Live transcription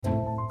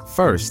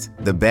First,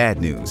 the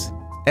bad news.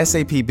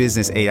 SAP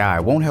Business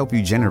AI won't help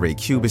you generate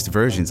cubist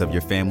versions of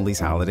your family's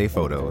holiday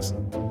photos.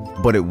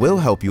 But it will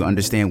help you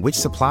understand which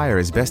supplier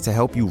is best to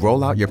help you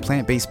roll out your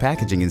plant-based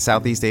packaging in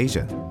Southeast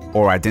Asia,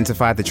 or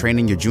identify the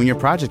training your junior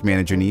project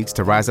manager needs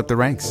to rise up the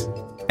ranks,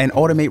 and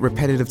automate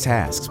repetitive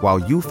tasks while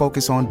you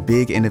focus on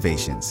big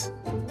innovations,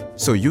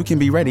 so you can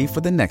be ready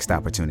for the next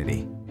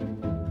opportunity.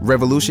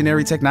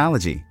 Revolutionary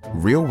technology,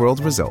 real-world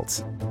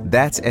results.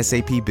 That's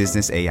SAP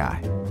Business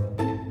AI.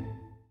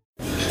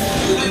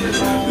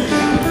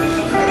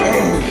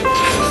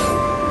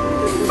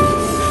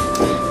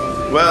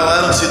 Well,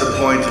 I don't see the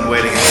point in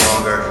waiting any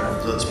longer.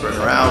 So let's bring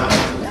her out.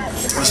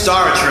 The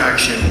star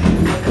attraction,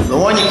 the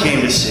one you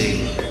came to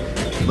see.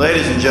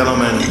 Ladies and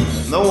gentlemen,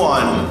 the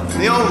one,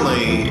 the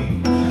only,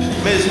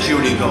 Miss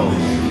Judy Gold.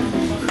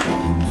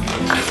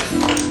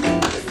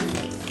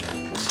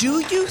 Do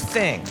you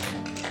think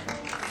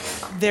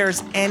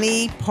there's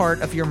any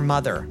part of your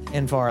mother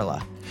in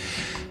Varla?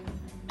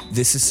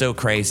 This is so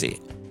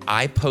crazy.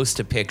 I post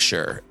a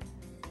picture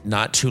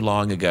not too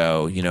long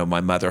ago, my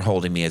mother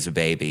holding me as a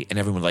baby, and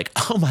everyone was like,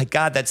 oh my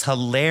God, that's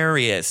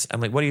hilarious. I'm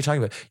like, what are you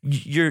talking about?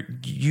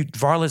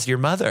 Varla's your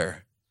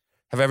mother.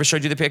 Have I ever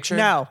showed you the picture?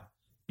 No.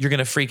 You're going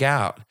to freak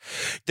out.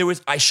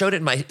 I showed it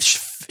in my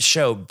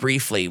show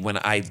briefly when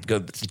I go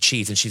to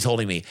cheese and she's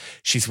holding me.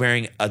 She's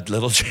wearing a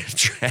little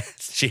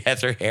dress. She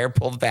has her hair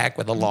pulled back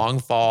with a long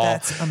fall.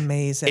 That's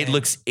amazing. It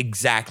looks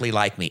exactly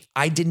like me.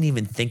 I didn't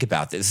even think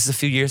about this. This is a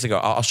few years ago.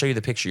 I'll show you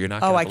the picture. You're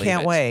not going to believe it. Oh, I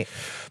can't wait.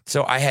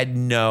 So I had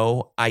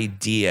no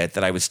idea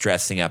that I was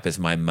dressing up as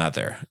my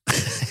mother.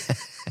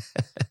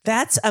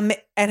 That's and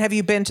have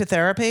you been to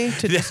therapy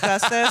to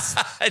discuss this?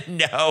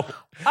 No.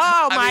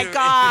 Oh my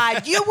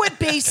God. You would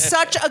be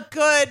such a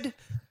good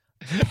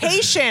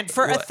patient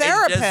for a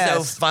therapist. It's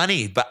just so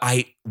funny. But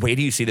wait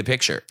till you see the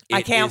picture.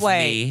 I can't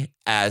wait. Me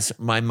as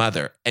my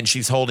mother, and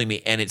she's holding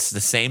me, and it's the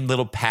same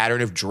little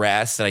pattern of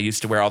dress that I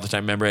used to wear all the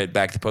time. Remember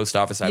back at the post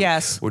office?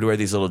 I would wear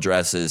these little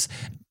dresses.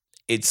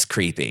 It's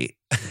creepy.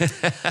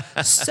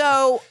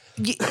 So,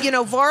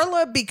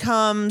 Varla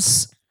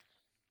becomes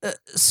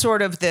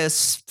sort of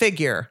this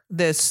figure,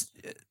 this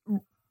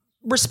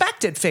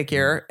respected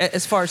figure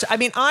as far as,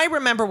 I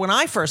remember when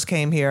I first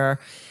came here,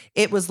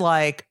 it was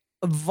like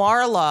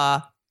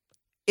Varla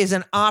is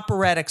an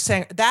operatic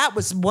singer. That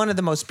was one of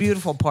the most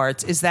beautiful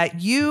parts, is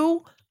that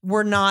you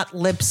were not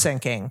lip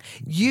syncing.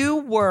 You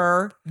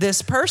were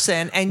this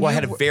person. And I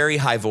had a very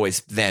high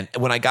voice then.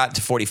 When I got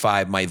to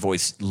 45, my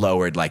voice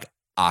lowered like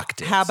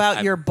octaves. How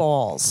about your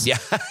balls? Yeah,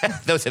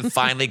 those have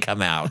finally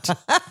come out.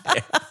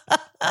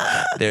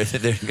 They're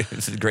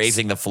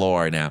grazing the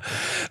floor now.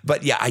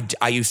 But yeah,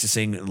 I used to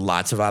sing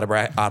lots of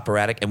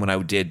operatic, and when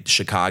I did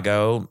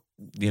Chicago,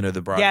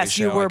 the Broadway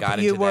show, I got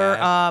into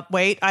that.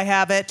 Wait, I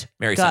have it.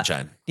 Mary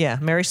Sunshine. Yeah,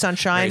 Mary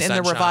Sunshine Mary in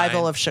Sunshine, the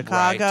revival of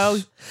Chicago.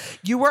 Right.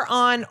 You were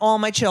on All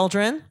My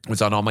Children.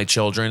 Was on All My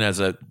Children as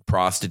a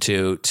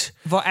prostitute.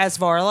 As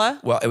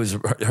Varla? Well,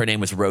 her name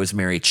was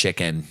Rosemary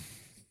Chicken.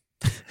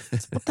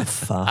 What the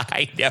fuck?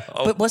 I know.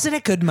 But wasn't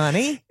it good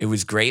money? It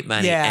was great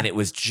money, and it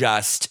was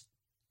just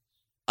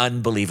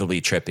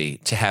unbelievably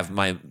trippy to have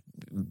my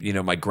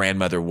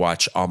grandmother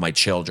watch All My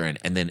Children,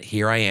 and then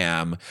here I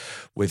am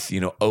with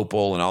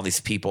Opal and all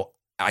these people.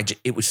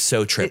 It was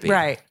so trippy,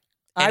 right?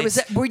 And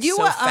Were you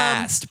so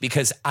fast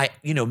because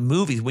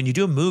movies, when you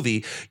do a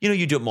movie,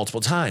 you do it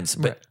multiple times,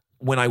 but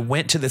when I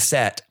went to the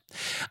set,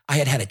 I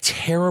had a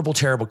terrible,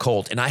 terrible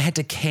cold, and I had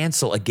to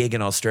cancel a gig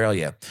in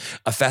Australia,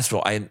 a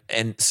festival.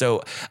 And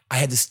so I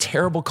had this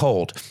terrible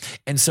cold.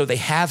 And so they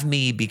have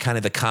me be kind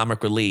of the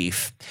comic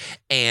relief.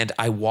 And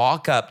I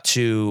walk up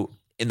to,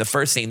 in the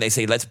first scene, they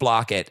say, let's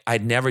block it.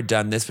 I'd never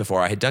done this before.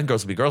 I had done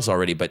Girls Will Be Girls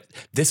already, but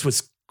this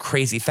was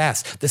crazy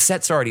fast. The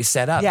set's already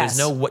set up. Yes.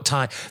 There's no what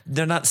time.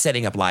 They're not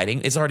setting up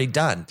lighting. It's already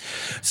done.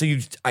 So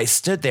I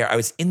stood there. I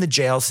was in the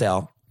jail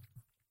cell.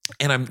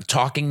 And I'm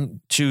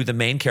talking to the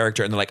main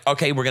character, and they're like,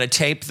 okay, we're going to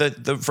tape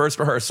the first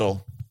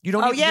rehearsal. You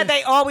don't.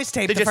 They always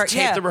tape the first. They just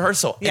tape the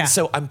rehearsal. Yeah. And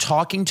so I'm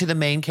talking to the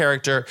main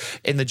character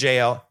in the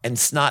jail, and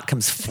snot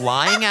comes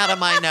flying out of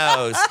my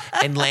nose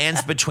and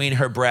lands between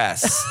her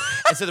breasts.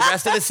 And so the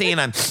rest of the scene,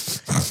 I'm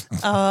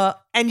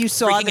and you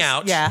saw freaking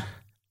out. Yeah.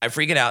 I'm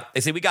freaking out. They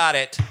say, we got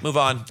it. Move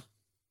on.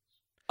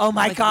 Oh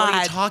my God. What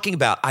are you talking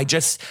about? I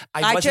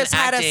wasn't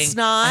had acting. a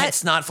snot. I had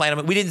snot flying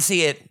out. We didn't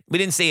see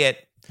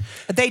it.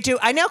 They do.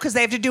 I know, because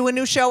they have to do a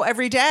new show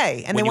every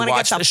day, and when they want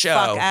to get the show,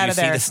 fuck out you of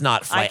there. see the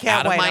snot fly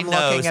out of my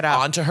nose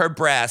onto her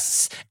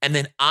breasts, and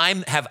then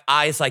I have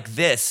eyes like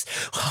this.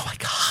 Oh my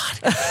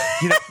God!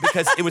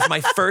 Because it was my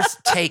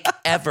first take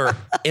ever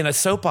in a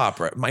soap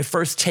opera, my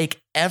first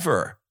take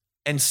ever,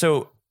 and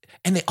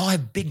they all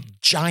have big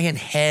giant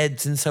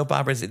heads in soap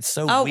operas. It's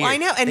so weird. Oh, I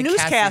know, and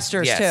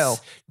newscasters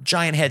too,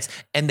 giant heads,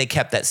 and they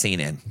kept that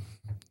scene in.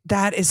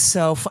 That is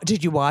so fun.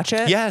 Did you watch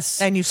it?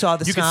 Yes. And you saw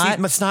the snot? You could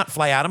see my snot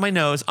fly out of my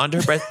nose onto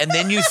her breast. And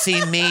then you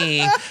see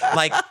me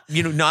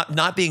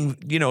not being,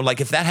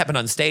 like if that happened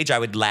on stage, I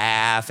would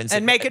laugh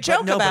and make a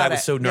joke about it. But I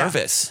was so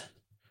nervous. Yeah.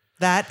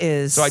 That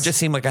is. So I just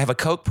seem like I have a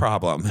coke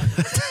problem.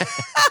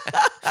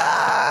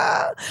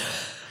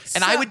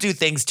 And I would do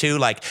things too,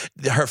 like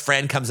her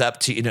friend comes up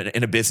to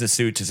in a business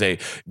suit to say,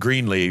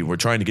 Greenlee, we're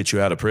trying to get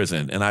you out of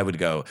prison. And I would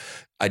go,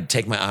 I'd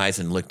take my eyes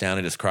and look down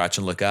at his crotch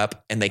and look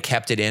up, and they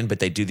kept it in, but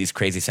they do these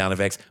crazy sound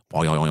effects.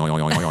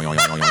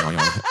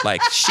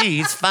 Like,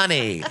 she's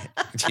funny.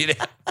 You know?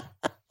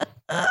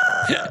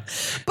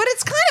 But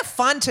it's kind of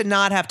fun to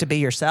not have to be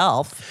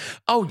yourself.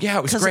 Oh, yeah,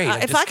 it was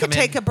great. If I could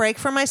take a break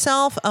from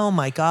myself, oh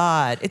my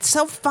God, it's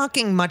so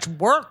fucking much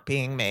work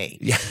being me.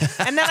 Yeah.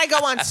 And then I go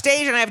on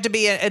stage and I have to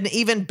be an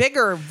even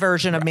bigger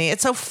version of me.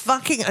 It's so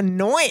fucking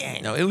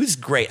annoying. No, it was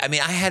great. I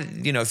mean, I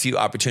had, a few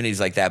opportunities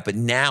like that, but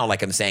now,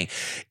 like I'm saying,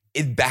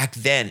 back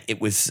then it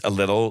was a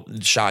little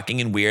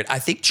shocking and weird. I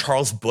think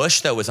Charles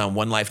Bush, though, was on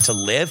One Life to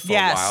Live for a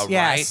while,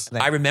 right?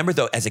 I remember,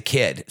 though, as a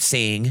kid,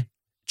 seeing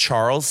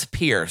Charles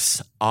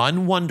Pierce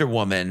on Wonder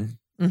Woman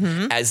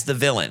as the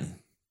villain.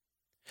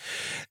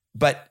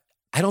 But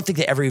I don't think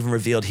they ever even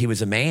revealed he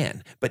was a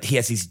man. But he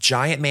has these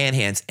giant man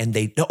hands, and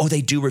they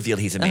do reveal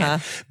he's a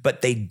man.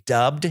 But they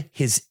dubbed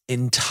his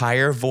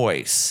entire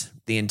voice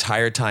the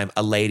entire time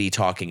a lady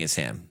talking as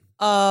him.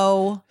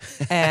 OMG.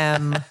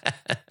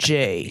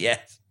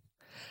 Yes.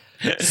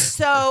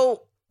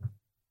 So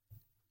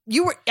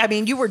you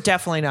were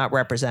definitely not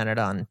represented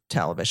on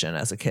television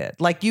as a kid.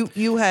 Like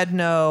you had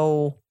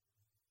no.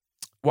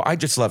 Well, I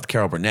just loved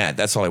Carol Burnett.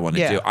 That's all I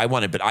wanted to do.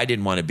 But I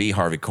didn't want to be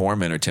Harvey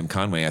Korman or Tim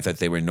Conway. I thought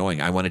they were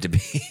annoying. I wanted to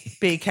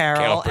be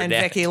Carol and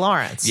Vicki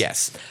Lawrence.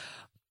 Yes.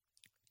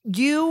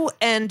 You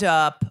end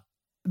up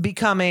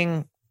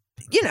becoming,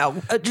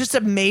 just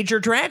a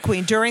major drag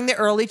queen during the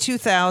early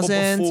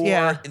 2000s.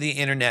 Well, before the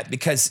internet,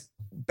 because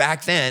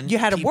back then, you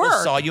had to people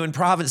work. Saw you in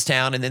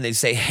Provincetown, and then they'd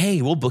say,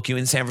 "Hey, we'll book you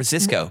in San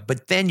Francisco."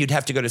 But then you'd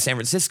have to go to San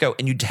Francisco,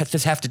 and you'd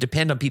have to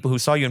depend on people who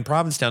saw you in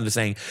Provincetown to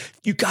saying,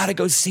 "You got to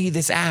go see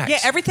this act." Yeah,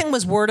 everything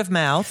was word of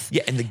mouth.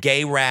 Yeah, and the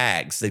gay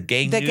rags, the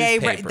gay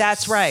newspapers.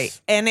 That's right,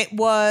 and it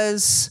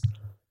was,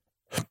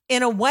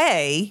 in a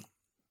way,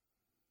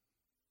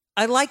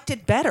 I liked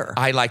it better.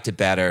 I liked it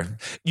better.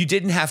 You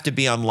didn't have to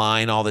be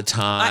online all the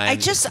time.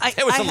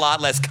 There was a lot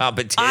less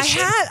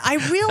competition.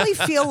 I really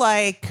feel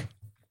like.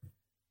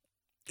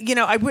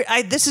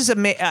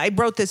 I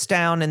wrote this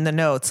down in the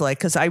notes,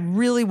 because I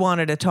really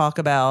wanted to talk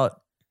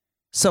about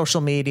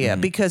social media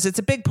because it's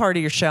a big part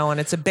of your show and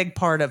it's a big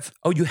part of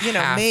you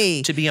have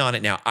me to be on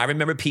it now. I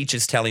remember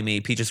Peaches telling me,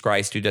 Peaches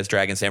Christ, who does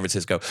drag in San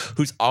Francisco,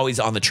 who's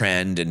always on the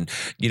trend, and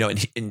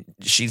and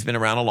she's been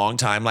around a long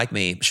time like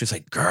me. She was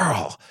like,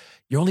 "Girl,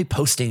 you're only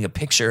posting a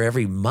picture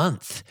every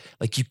month.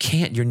 Like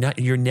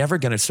you're never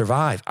going to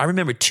survive." I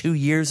remember 2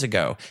 years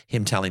ago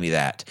him telling me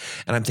that.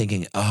 And I'm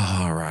thinking, oh,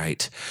 all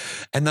right.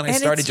 And then I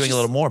started doing a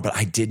little more, but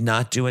I did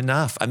not do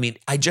enough. I mean,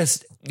 I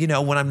just,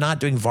 when I'm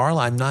not doing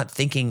Varla, I'm not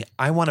thinking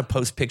I want to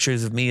post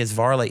pictures of me as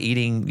Varla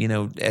eating,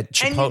 at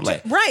Chipotle.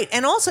 Right.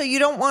 And also you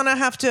don't want to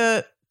have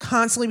to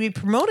constantly be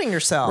promoting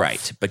yourself.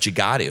 Right. But you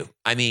got to.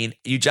 I mean,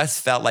 you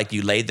just felt like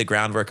you laid the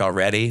groundwork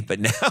already, but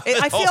now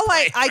I feel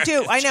like I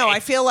do. I know. I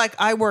feel like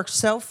I worked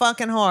so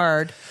fucking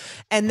hard,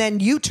 and then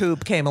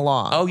YouTube came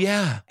along. Oh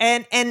yeah.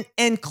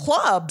 And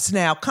clubs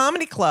now,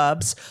 comedy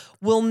clubs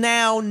will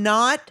now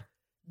not.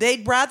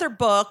 They'd rather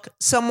book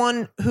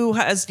someone who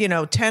has,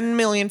 10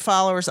 million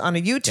followers on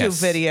a YouTube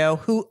video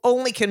who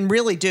only can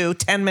really do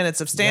 10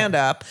 minutes of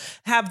stand-up,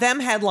 have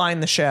them headline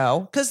the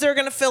show because they're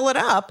going to fill it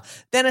up,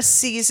 than a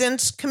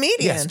seasoned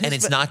comedian. Yes, and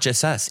it's not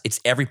just us. It's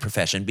every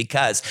profession,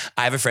 because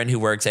I have a friend who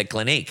works at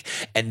Clinique,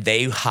 and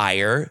they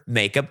hire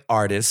makeup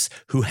artists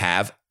who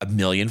have 1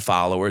 million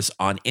followers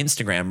on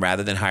Instagram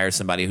rather than hire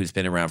somebody who's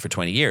been around for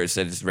 20 years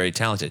that is very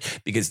talented,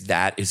 because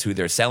that is who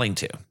they're selling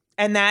to.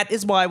 And that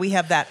is why we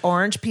have that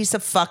orange piece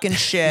of fucking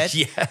shit.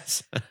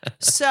 Yes.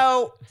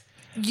 So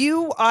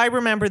I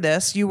remember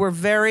this. You were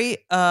very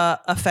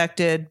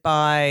affected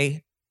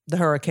by the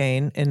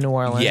hurricane in New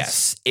Orleans.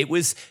 Yes. It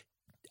was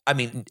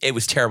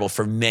terrible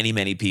for many,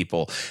 many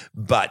people.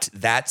 But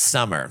that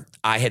summer,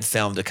 I had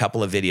filmed a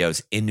couple of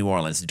videos in New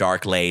Orleans,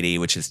 Dark Lady,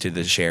 which is to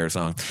the Cher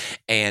song.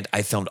 And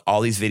I filmed all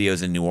these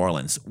videos in New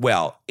Orleans.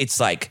 Well, it's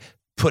like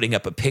putting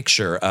up a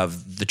picture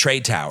of the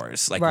trade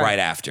towers, right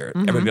after.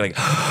 Everybody be like,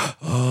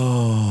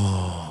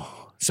 oh.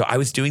 So I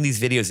was doing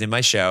these videos in my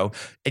show,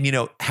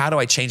 and how do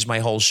I change my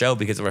whole show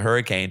because of a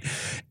hurricane?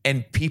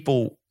 And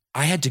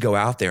I had to go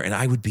out there, and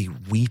I would be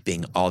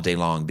weeping all day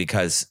long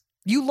because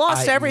you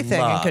lost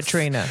everything in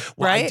Katrina,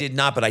 well, right? I did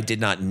not, but I did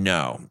not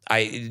know.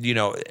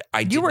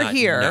 You were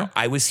here.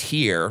 I was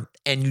here,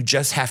 and you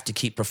just have to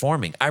keep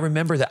performing. I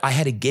remember that I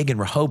had a gig in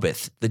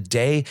Rehoboth the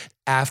day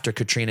after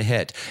Katrina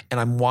hit, and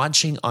I'm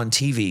watching on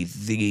TV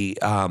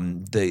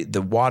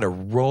the water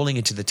rolling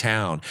into the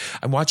town.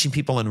 I'm watching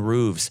people on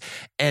roofs,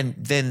 and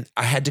then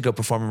I had to go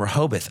perform in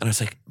Rehoboth, and I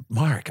was like,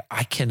 Mark,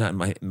 I cannot.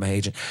 My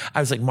agent, I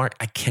was like, Mark,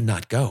 I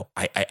cannot go.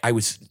 I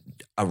was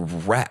a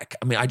wreck.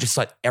 I mean, I just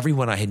thought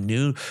everyone I had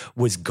knew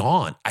was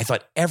gone. I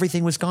thought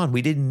everything was gone.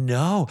 We didn't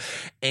know.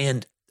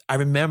 And I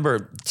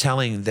remember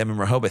telling them in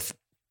Rehoboth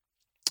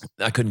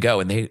I couldn't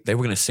go, and they were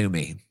going to sue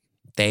me.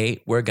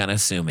 They were going to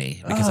sue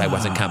me because I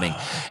wasn't coming.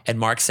 And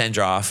Mark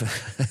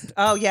Sendroff.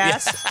 Oh,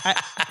 yes.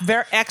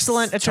 Very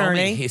excellent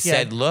attorney. He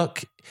said,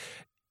 look,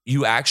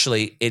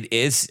 it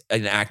is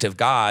an act of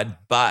God,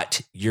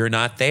 but you're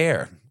not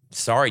there.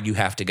 Sorry, you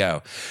have to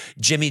go.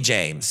 Jimmy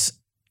James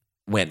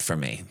went for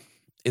me.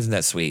 Isn't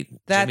that sweet?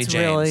 That's Jimmy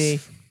James really...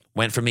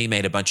 went for me,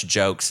 made a bunch of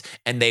jokes,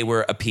 and they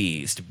were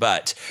appeased,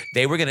 but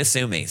they were going to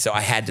sue me, so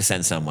I had to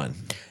send someone.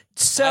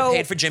 So I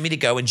paid for Jimmy to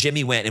go, and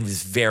Jimmy went, and it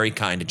was very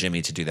kind of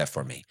Jimmy to do that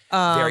for me.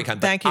 Very kind.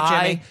 Thank you, Jimmy.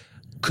 I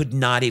could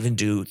not even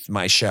do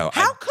my show.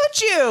 How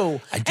could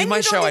you? I'd do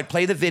my show. I'd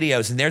play the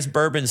videos, and there's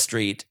Bourbon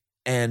Street,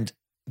 and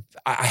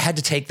I had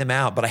to take them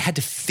out, but I had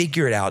to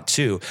figure it out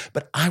too.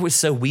 But I was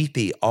so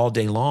weepy all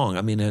day long.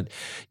 I mean,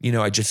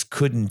 I just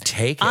couldn't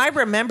take it. I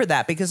remember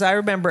that because I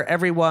remember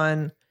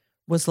everyone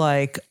was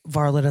like,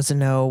 Varla doesn't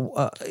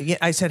know.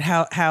 I said,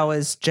 how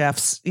is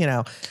Jeff's,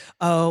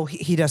 oh,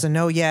 he doesn't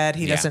know yet.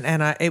 He doesn't.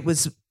 And it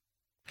was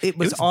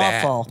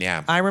awful. Bad.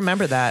 Yeah. I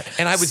remember that.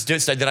 And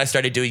then I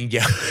started doing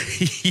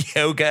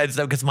yoga and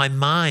stuff because my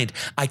mind,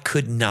 I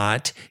could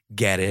not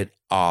get it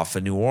off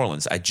of New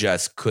Orleans. I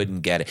just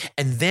couldn't get it.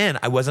 And then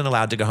I wasn't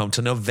allowed to go home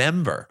till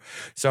November.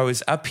 So I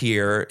was up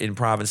here in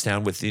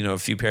Provincetown with, a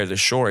few pairs of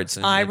shorts.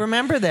 And I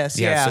remember this.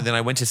 Yeah. So then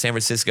I went to San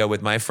Francisco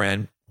with my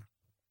friend.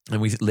 And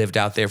we lived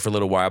out there for a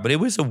little while, but it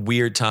was a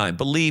weird time.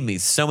 Believe me,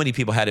 so many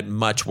people had it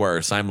much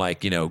worse. I'm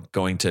like,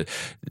 going to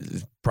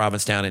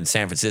Provincetown in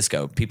San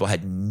Francisco. People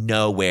had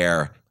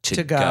nowhere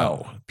to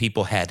go.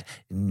 People had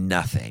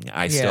nothing.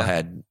 I still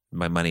had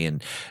my money,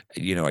 and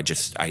I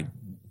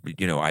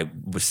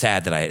was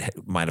sad that I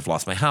might have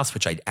lost my house,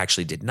 which I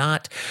actually did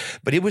not.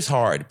 But it was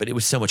hard. But it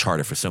was so much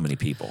harder for so many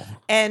people.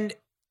 And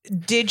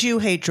did you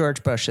hate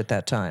George Bush at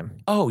that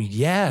time? Oh,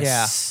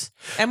 yes.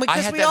 Yeah. And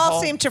because we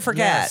all seem to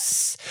forget.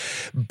 Yes.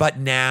 But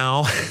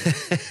now...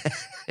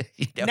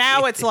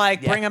 now it's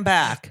like, bring him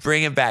back.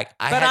 Bring him back.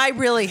 I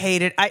really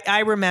hate it. I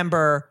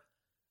remember...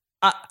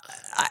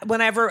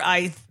 whenever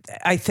I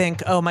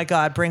think, oh my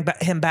God, bring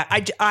him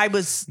back. I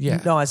was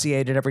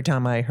nauseated every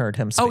time I heard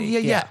him speak. Oh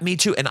yeah, me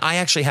too. And I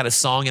actually had a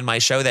song in my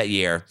show that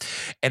year,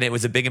 and it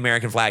was a big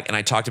American flag. And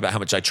I talked about how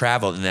much I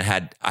traveled, and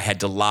I had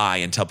to lie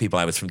and tell people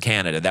I was from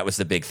Canada. That was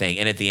the big thing.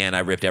 And at the end, I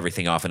ripped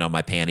everything off, and on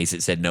my panties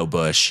it said "No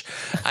Bush."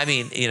 I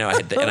mean,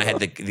 I had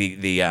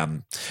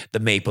the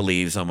maple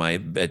leaves on my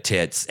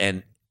tits,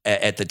 and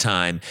at the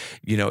time,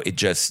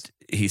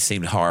 he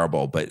seemed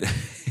horrible, but.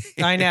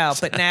 I know,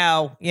 but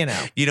now,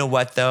 You know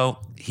what, though?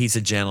 He's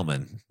a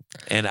gentleman.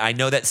 And I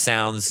know that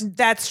sounds...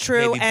 That's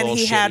true, and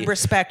he had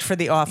respect for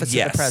the office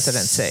of the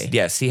presidency.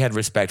 Yes, he had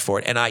respect for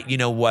it. And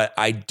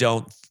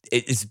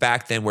it's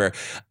back then where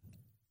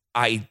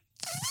I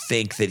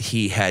think that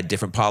he had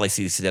different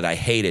policies that I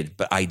hated,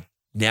 but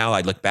now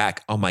I look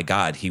back, oh my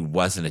God, he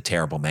wasn't a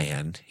terrible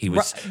man. He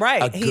was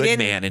a good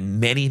man in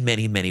many,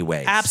 many, many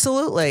ways.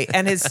 Absolutely.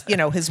 And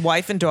his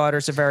wife and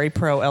daughters are very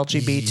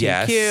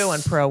pro-LGBTQ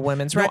and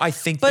pro-women's rights. I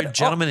think they're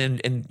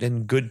gentlemen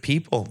and good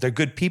people. They're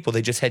good people.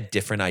 They just had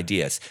different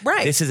ideas.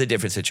 Right. This is a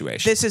different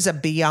situation. This is a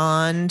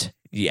beyond.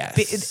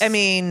 Yes. I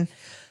mean,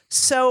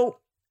 so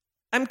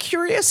I'm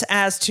curious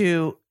as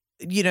to,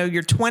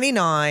 you're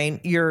 29,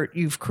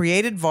 you've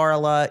created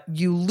Varla,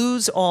 you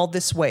lose all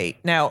this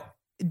weight. Now,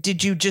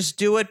 did you just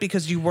do it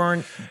because you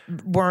weren't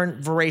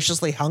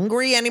voraciously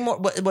hungry anymore?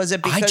 Was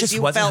it because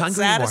you felt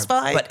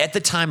satisfied? Anymore. But at the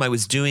time, I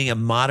was doing a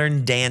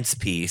modern dance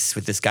piece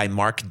with this guy,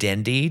 Mark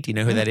Dendy. Do you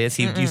know who that is?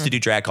 He used to do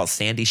drag called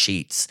Sandy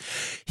Sheets.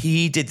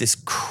 He did this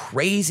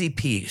crazy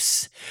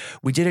piece.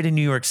 We did it in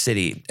New York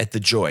City at the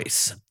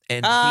Joyce.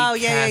 And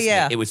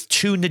It was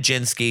 2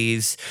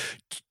 Nijinsky's,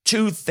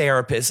 2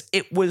 therapists.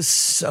 It was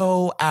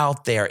so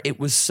out there. It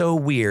was so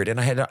weird. And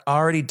I had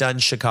already done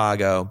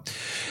Chicago.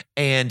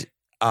 And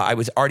I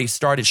was already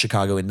started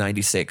Chicago in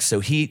 96.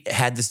 So he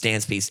had this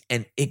dance piece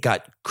and it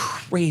got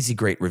crazy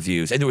great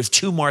reviews. And there was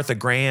 2 Martha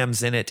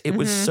Grahams in it. It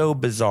was so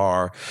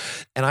bizarre.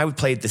 And I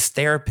played this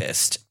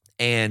therapist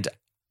and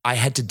I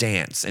had to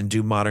dance and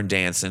do modern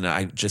dance. And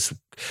I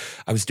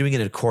was doing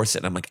it in a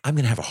corset and I'm like, I'm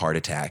going to have a heart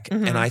attack.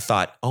 And I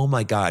thought, oh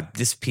my God,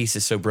 this piece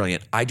is so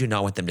brilliant. I do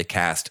not want them to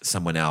cast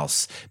someone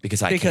else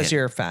because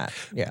you're fat.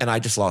 Yeah. And I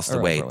just lost the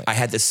weight. I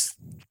had this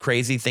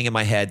crazy thing in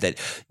my head that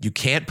you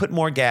can't put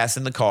more gas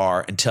in the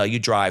car until you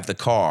drive the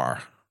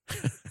car.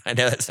 I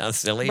know that sounds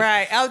silly.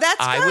 Right. Oh, that's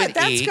good.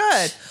 That's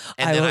good.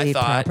 And I then will I eat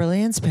thought,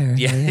 properly and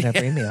sparingly at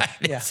every meal.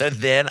 Yeah. So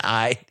then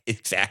I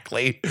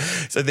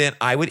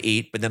would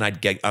eat, but then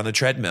I'd get on the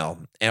treadmill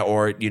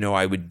or,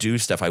 I would do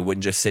stuff. I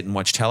wouldn't just sit and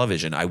watch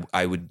television.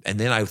 I would, and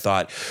then I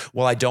thought,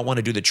 well, I don't want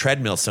to do the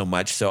treadmill so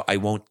much, so I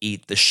won't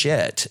eat the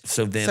shit.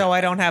 So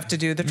I don't have to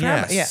do the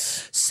treadmill.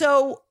 Yes. Yeah.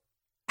 So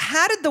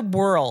how did the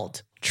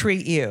world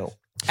treat you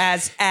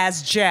as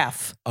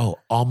Jeff? Oh,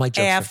 all my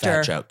jokes are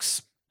fat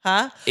jokes.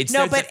 Huh?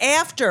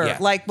 After,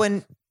 like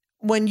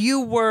when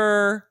you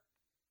were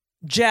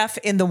Jeff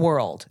in the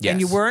world and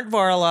you weren't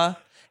Varla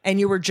and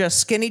you were just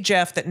skinny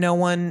Jeff that no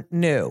one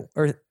knew,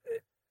 or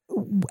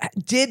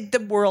did the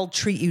world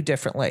treat you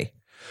differently?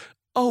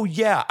 Oh,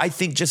 yeah. I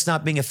think just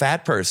not being a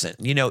fat person.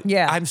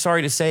 Yeah. I'm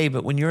sorry to say,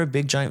 but when you're a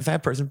big, giant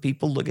fat person,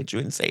 people look at you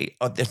and say,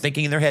 oh, they're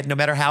thinking in their head, no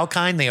matter how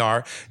kind they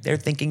are, they're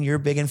thinking you're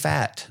big and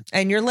fat.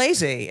 And you're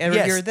lazy. And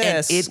Yes, you're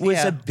this. and it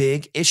was a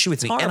big issue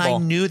with me. Horrible. And I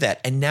knew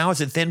that. And now as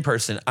a thin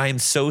person, I am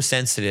so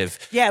sensitive.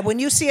 Yeah. When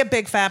you see a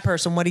big fat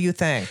person, what do you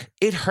think?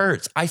 It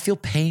hurts. I feel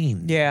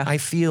pain. Yeah. I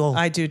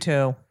do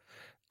too.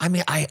 I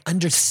mean, I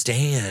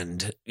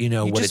understand,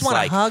 what just it's wanna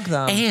like. hug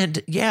them.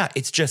 And yeah,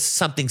 it's just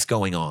something's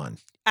going on.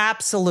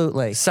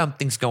 Absolutely.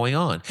 Something's going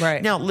on.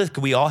 Right. Now, look,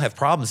 we all have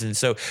problems. And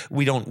so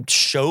we don't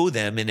show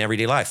them in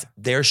everyday life.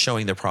 They're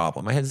showing their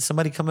problem. I had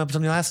somebody come up with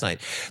something last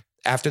night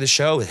after the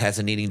show that has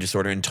an eating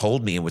disorder and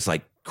told me and was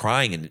like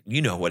crying. And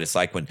you know what it's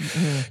like when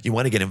you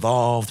want to get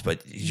involved,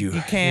 but you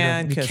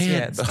can't because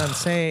it's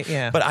unsafe.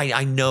 Yeah. But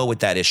I know what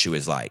that issue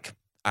is like.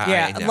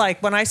 I know.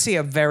 Like when I see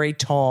a very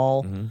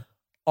tall,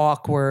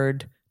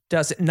 awkward,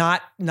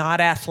 not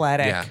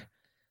athletic. Yeah.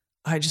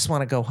 I just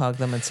want to go hug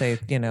them and say,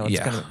 it's going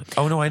to.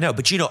 Oh, no, I know.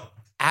 But,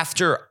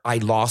 after I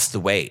lost the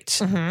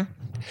weight,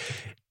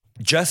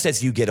 just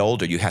as you get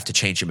older, you have to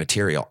change your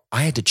material.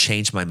 I had to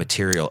change my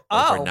material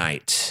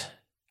overnight.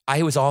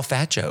 I was all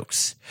fat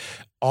jokes.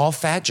 All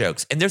fat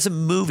jokes. And there's a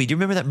movie. Do you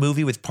remember that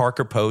movie with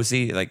Parker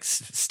Posey? Like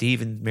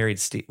Steve and married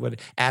Steve.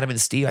 Adam and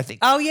Steve, I think.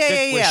 Oh,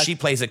 yeah. Where she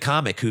plays a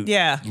comic who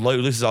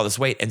loses all this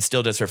weight and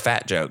still does her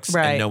fat jokes.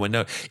 Right. And no one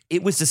knows.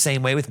 It was the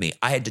same way with me.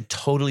 I had to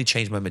totally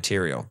change my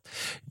material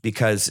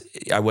because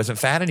I wasn't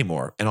fat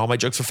anymore. And all my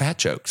jokes were fat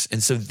jokes.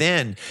 And so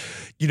then,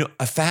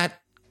 a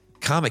fat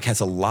comic has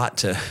a lot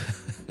to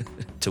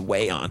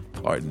weigh on,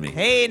 pardon me.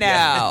 Hey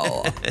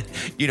now. I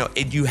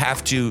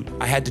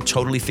had to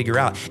totally figure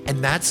out.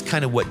 And that's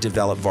kind of what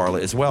developed Varla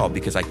as well,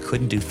 because I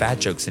couldn't do fat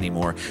jokes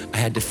anymore. I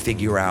had to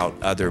figure out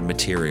other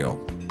material.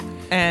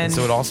 And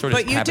so it all sort of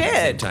happened at the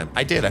same time.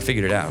 I did. I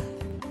figured it out.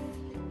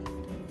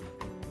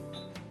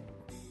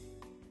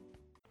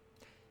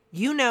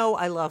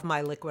 I love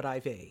my Liquid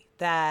IV,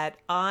 that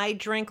I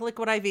drink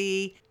Liquid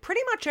IV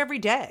pretty much every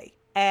day.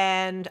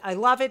 And I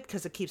love it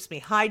because it keeps me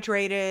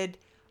hydrated.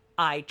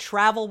 I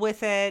travel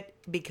with it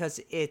because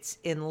it's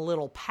in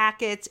little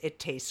packets. It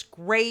tastes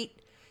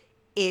great.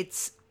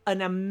 It's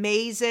an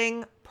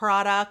amazing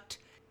product.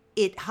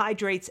 It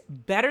hydrates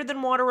better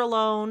than water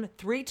alone,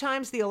 3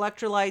 times the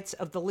electrolytes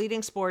of the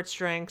leading sports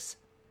drinks,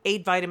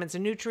 8 vitamins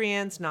and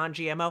nutrients,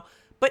 non-GMO.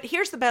 But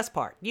here's the best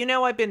part.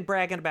 I've been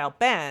bragging about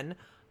Ben,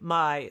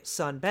 my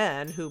son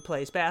Ben, who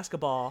plays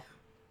basketball.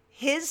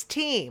 His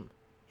team,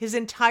 his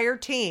entire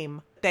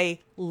team,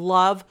 they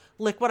love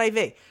Liquid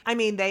IV. I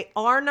mean, they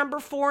are number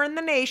 4 in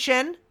the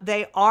nation.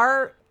 They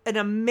are an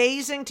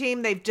amazing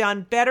team. They've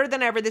done better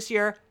than ever this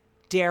year.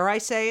 Dare I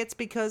say it's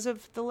because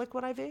of the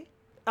Liquid IV?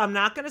 I'm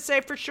not going to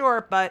say for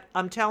sure, but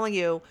I'm telling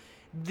you,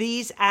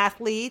 these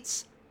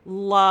athletes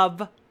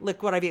love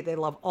Liquid IV. They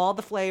love all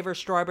the flavors,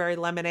 strawberry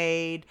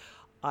lemonade.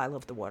 I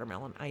love the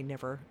watermelon. I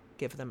never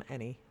give them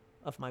any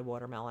of my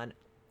watermelon.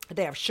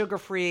 They have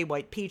sugar-free,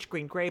 white peach,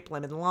 green grape,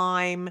 lemon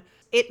lime.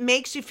 It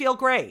makes you feel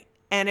great.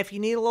 And if you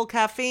need a little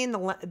caffeine,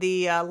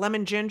 the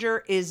lemon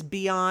ginger is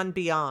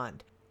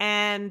beyond.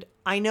 And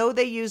I know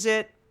they use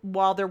it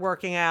while they're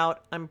working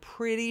out. I'm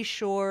pretty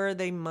sure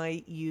they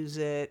might use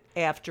it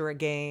after a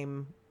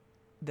game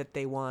that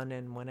they won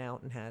and went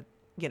out and had,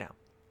 a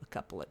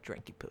couple of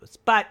drinky poos.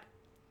 But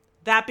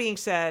that being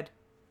said,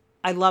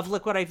 I love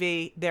Liquid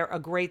IV. They're a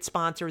great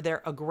sponsor.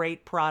 They're a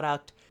great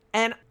product.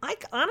 And I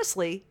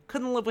honestly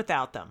couldn't live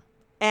without them.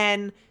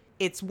 And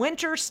it's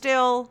winter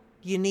still.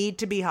 You need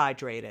to be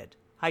hydrated.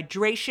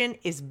 Hydration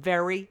is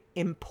very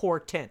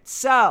important.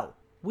 So,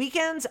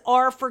 weekends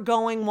are for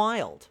going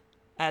wild,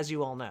 as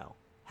you all know.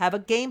 Have a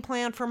game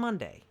plan for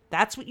Monday.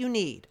 That's what you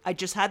need. I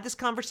just had this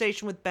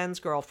conversation with Ben's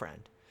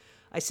girlfriend.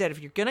 I said, if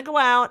you're going to go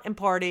out and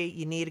party,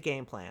 you need a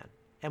game plan.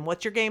 And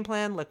what's your game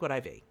plan? Liquid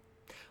IV.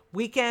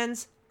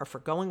 Weekends are for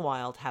going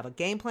wild. Have a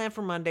game plan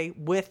for Monday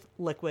with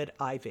Liquid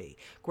IV.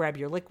 Grab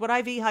your Liquid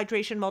IV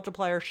Hydration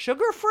Multiplier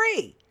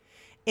sugar-free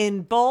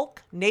in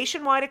bulk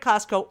nationwide at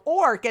Costco,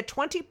 or get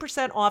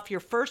 20% off your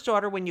first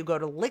order when you go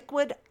to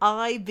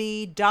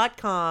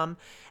liquidiv.com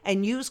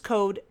and use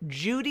code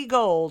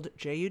JudyGold,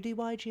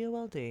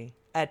 JUDYGOLD,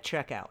 at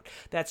checkout.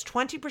 That's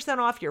 20%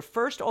 off your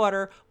first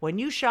order when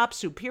you shop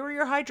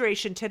Superior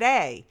Hydration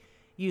today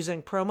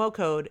using promo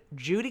code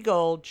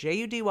JudyGold,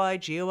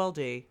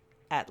 JUDYGOLD,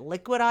 at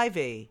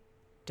liquidiv.com.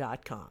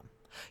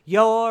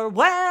 You're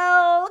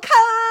welcome!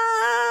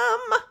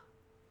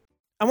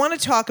 I want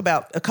to talk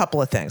about a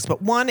couple of things,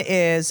 but one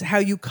is how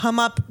you come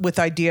up with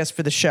ideas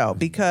for the show,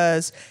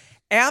 because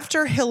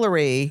after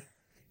Hillary,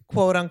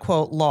 quote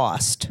unquote,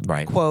 lost,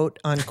 right, quote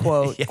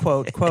unquote,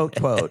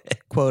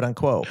 quote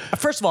unquote.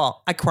 First of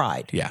all, I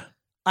cried. Yeah.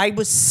 I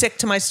was sick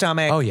to my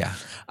stomach. Oh, yeah.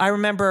 I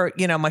remember,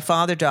 my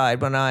father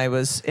died when I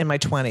was in my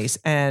 20s,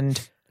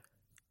 and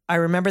I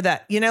remember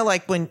that,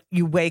 like when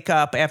you wake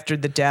up after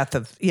the death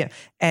of,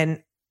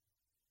 and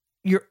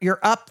you're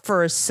up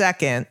for a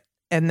second,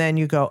 and then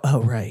you go,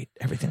 oh, right,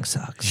 everything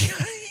sucks.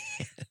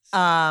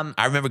 I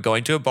remember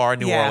going to a bar in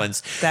New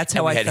Orleans. That's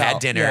how we I had felt.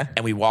 had dinner,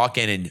 and we walk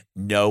in and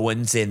no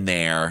one's in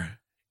there.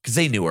 because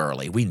they knew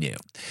early. We knew.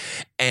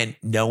 And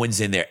no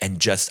one's in there. And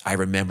just, I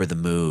remember the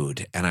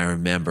mood. And I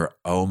remember,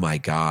 oh my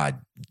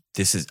God,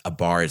 a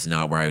bar is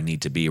not where I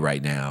need to be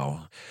right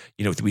now.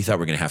 You know, we thought we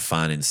were going to have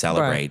fun and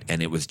celebrate. Right.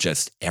 And it was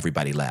just,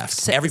 everybody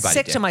left. Everybody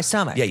sick did. to my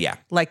stomach. Yeah.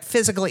 Like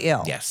physically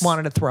ill. Yes.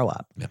 Wanted to throw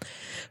up. Yeah.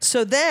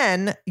 So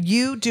then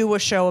you do a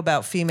show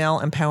about female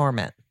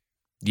empowerment.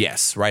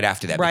 Yes, right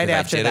after that. Right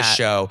because after I did that. a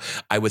show.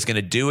 I was going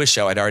to do a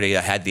show. I'd already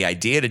had the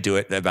idea to do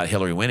it about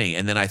Hillary winning.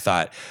 And then I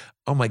thought,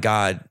 oh my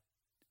God,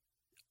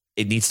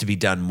 it needs to be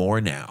done more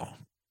now.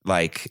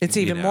 Like It's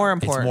even more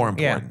important. It's more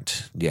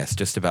important. Yes,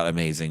 just about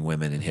amazing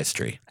women in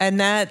history. And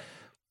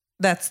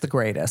that's the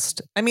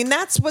greatest. I mean,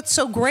 that's what's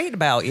so great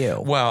about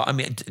you. Well, I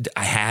mean,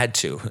 I had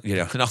to,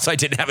 and also I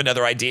didn't have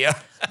another idea.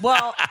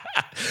 Well,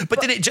 but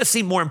then it just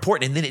seemed more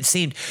important. And then it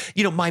seemed,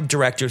 my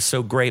director's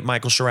so great,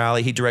 Michael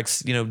Shirali. He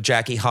directs,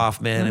 Jackie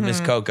Hoffman and Miss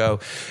Coco.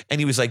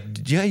 And he was like,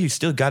 yeah, you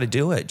still got to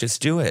do it.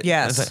 Just do it.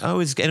 Yes. And I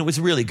was like, and it was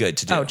really good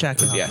to do. Oh,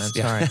 Jackie Hoffman. Yes,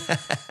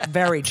 Sorry.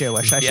 Very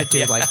Jewish. I should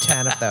do like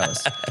 10 of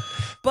those.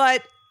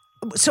 But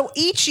so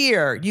each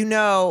year,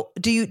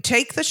 do you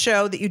take the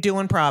show that you do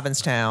in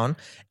Provincetown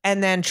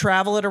and then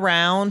travel it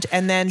around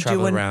and then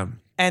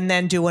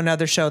do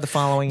another show the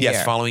following year?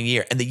 Yes, following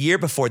year. And the year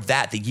before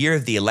that, the year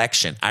of the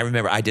election, I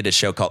remember I did a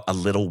show called A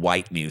Little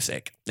White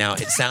Music. Now,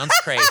 it sounds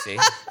crazy,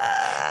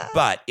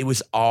 but it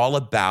was all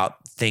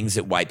about things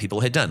that white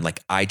people had done, like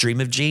I Dream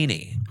of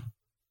Jeannie.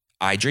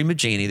 I Dream of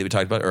Jeannie that we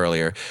talked about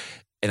earlier.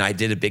 And I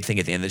did a big thing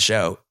at the end of the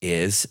show,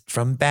 is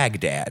from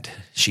Baghdad.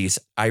 She's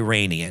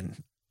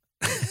Iranian.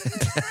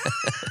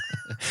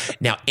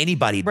 Now,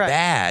 anybody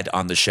bad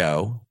on the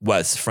show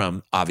was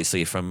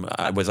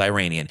was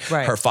Iranian.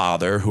 Right. Her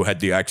father, who had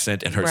the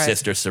accent, and her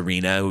sister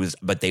Serena,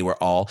 but they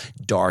were all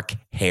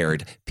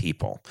dark-haired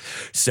people.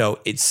 So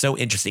it's so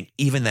interesting.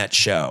 Even that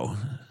show,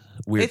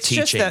 it's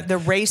teaching. Just the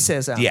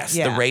racism. Yes,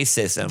 the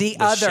racism. The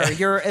other.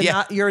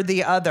 You're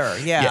the other.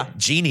 Yeah.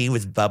 Jeannie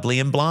was bubbly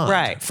and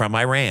blonde from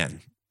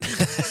Iran.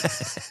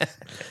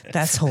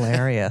 That's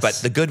hilarious. But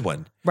the good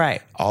one.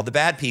 Right. All the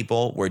bad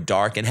people were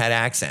dark and had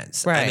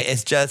accents. Right. I mean,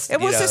 it's just, it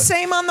was the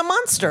same on the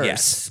Munsters.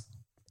 Yes.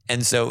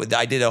 And so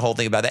I did a whole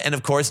thing about that. And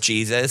of course,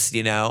 Jesus,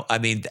 I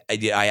mean, I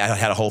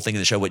had a whole thing in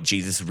the show what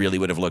Jesus really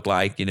would have looked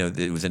like.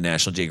 It was a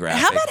National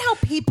Geographic. How about how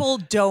people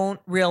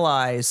don't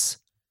realize?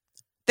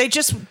 They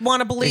just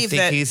want to believe they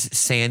think he's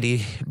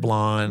sandy,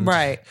 blonde,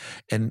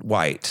 and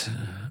white.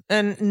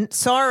 And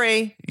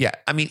sorry. Yeah.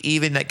 I mean,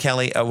 even that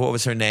Kelly, what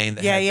was her name?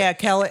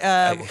 Kelly,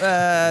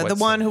 the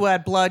one who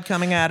had blood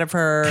coming out of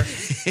her,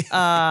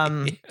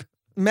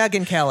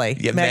 Megyn Kelly.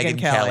 Yeah, Megyn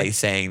Kelly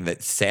saying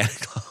that Santa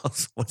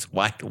Claus was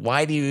white.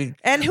 Why do you?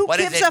 And who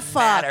gives a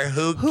fuck? Matter?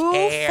 Who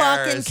cares?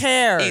 Fucking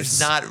cares? He's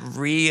not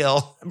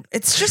real.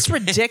 It's just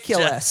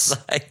ridiculous.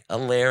 Just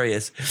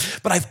hilarious.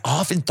 But I've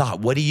often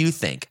thought, what do you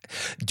think?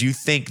 Do you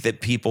think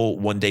that people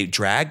one day,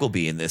 drag will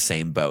be in this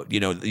same boat?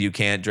 You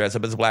can't dress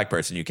up as a black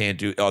person. You can't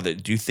do all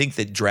that. Do you think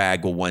that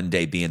drag will one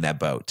day be in that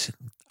boat?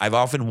 I've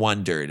often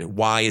wondered,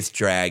 why is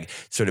drag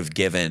sort of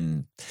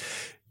given?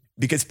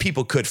 Because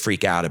people could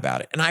freak out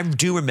about it. And I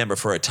do remember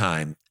for a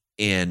time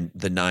in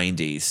the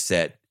 90s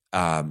that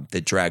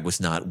drag was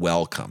not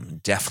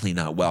welcome, definitely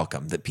not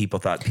welcome, that people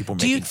thought people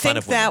were making fun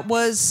of women.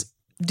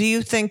 Do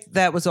you think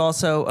that was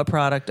also a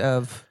product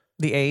of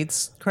the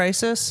AIDS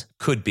crisis?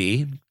 Could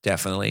be,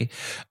 definitely.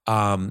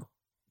 But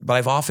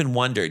I've often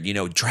wondered,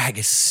 drag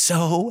is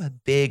so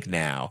big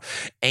now.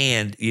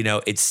 And,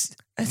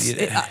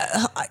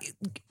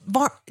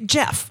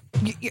 Jeff,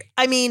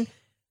 I mean,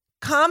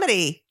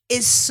 comedy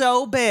is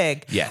so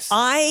big. Yes.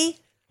 I've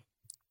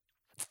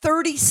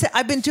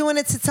been doing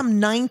it since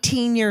I'm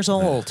 19 years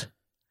old.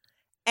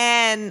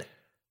 And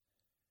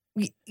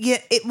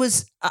it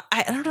was,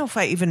 I don't know if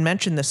I even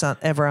mentioned this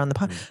ever on the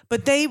pod,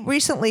 but they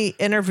recently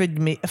interviewed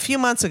me a few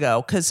months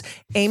ago because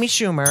Amy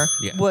Schumer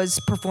was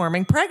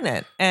performing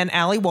pregnant and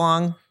Ali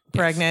Wong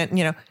pregnant,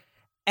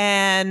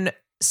 and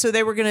so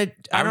they were going to,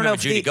 I don't know if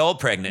Judy Gold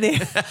pregnant.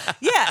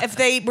 If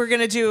they were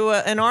going to do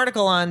an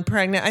article on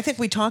pregnant. I think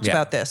we talked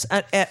about this,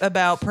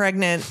 about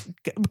pregnant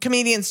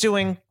comedians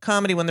doing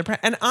comedy when they're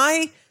pregnant. And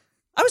I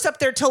was up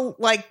there till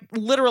like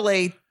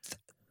literally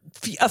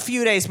a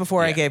few days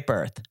before I gave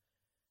birth.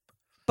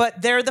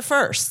 But they're the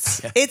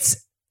firsts. Yeah.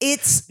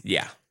 It's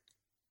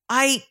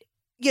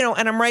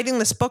and I'm writing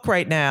this book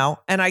right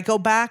now, and I go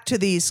back to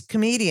these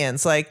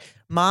comedians like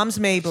Moms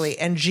Mabley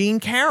and Jean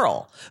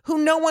Carroll,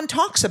 who no one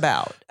talks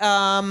about,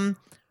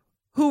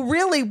 who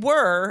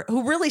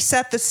really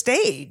set the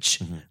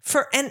stage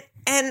for,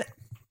 and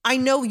I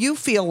know you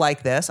feel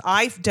like this.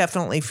 I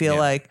definitely feel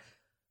like,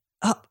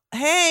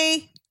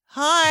 hey,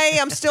 hi,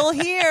 I'm still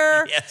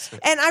here. Yes.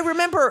 And I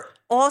remember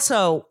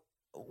also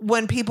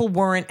when people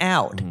weren't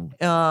out,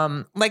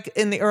 like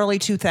in the early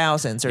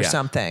 2000s or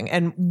something,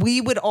 and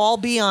we would all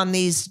be on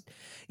these,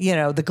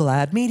 the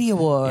GLAAD Media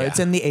Awards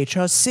and the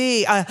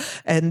HRC,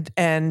 and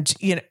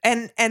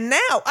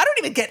now I don't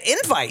even get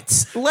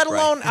invites, let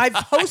alone I've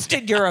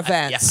hosted your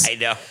events. Yeah, I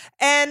know.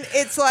 And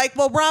it's like,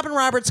 well, Robin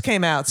Roberts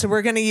came out, so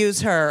we're going to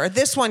use her, or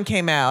this one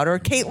came out, or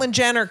Caitlyn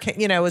Jenner,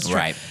 was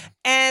right.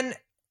 And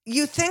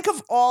you think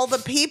of all the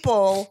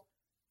people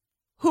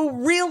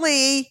who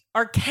really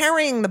are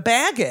carrying the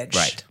baggage.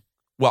 Right.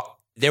 Well,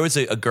 there was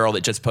a girl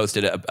that just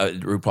posted a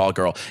RuPaul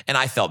girl, and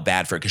I felt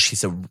bad for her because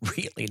she's a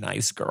really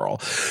nice girl.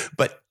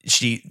 But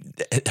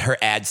her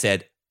ad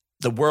said,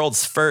 "The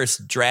world's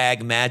first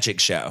drag magic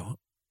show."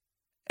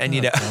 And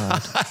you know,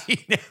 I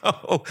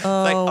know,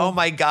 like, oh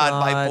my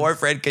God, my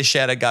boyfriend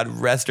Kashetta, God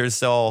rest her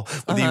soul,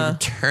 will be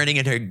returning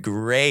in her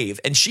grave.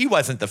 And she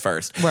wasn't the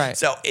first. Right.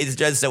 So it's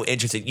just so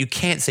interesting. You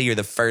can't say you're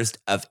the first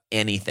of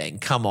anything.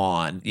 Come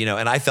on. You know,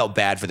 and I felt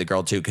bad for the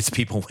girl too, because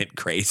people went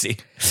crazy.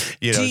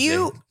 You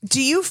know,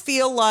 do you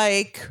feel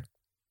like,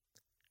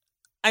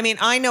 I mean,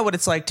 I know what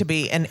it's like to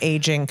be an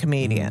aging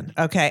comedian.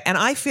 Okay. And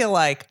I feel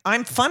like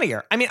I'm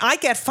funnier. I mean, I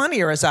get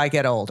funnier as I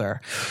get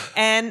older.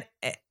 And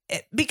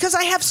because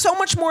I have so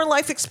much more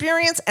life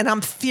experience and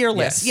I'm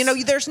fearless. Yes. You know,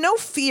 there's no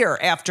fear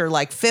after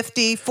like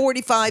 50,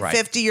 45,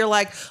 50. You're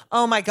like,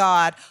 oh my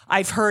God,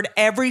 I've heard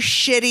every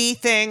shitty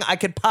thing I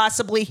could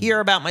possibly hear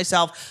about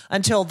myself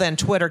until then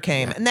Twitter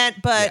came. And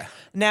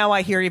now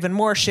I hear even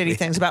more shitty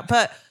things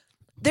but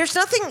there's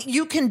nothing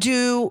you can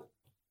do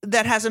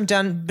that hasn't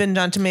been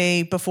done to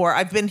me before.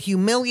 I've been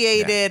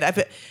humiliated.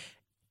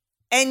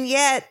 And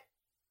yet,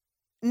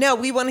 no,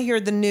 we want to hear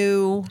the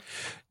new.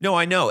 No,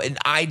 I know. And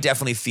I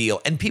definitely feel,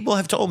 and people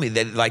have told me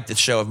that like the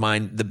show of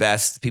mine the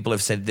best. People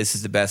have said this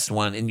is the best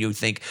one. And you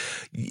think,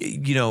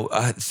 you know,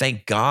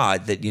 thank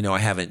God that, you know, I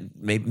haven't,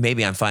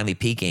 maybe I'm finally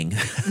peaking.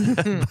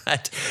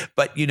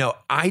 but, you know,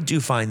 I do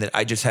find that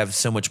I just have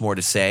so much more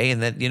to say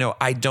and that, you know,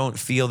 I don't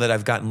feel that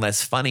I've gotten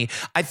less funny.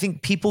 I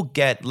think people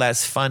get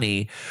less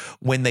funny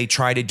when they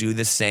try to do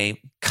the same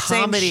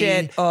comedy.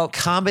 Same shit.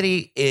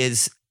 Comedy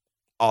is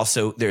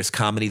also, there's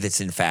comedy that's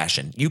in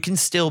fashion. You can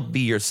still be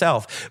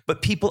yourself,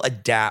 but people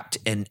adapt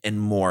and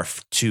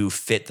morph to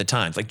fit the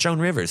times. Like Joan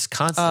Rivers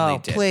constantly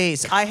did. Oh,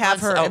 please. I have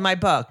her in my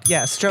book.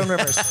 Yes, Joan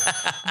Rivers.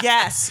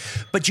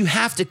 Yes. But you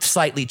have to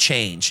slightly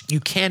change.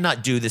 You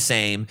cannot do the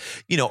same,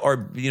 you know,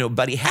 or, you know,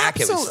 Buddy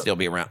Hackett would still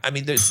be around. I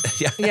mean,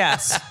 there's,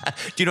 Yes.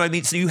 Do you know what I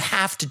mean? So you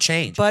have to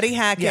change. Buddy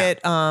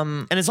Hackett.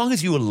 And as long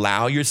as you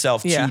allow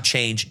yourself to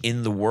change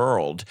in the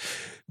world,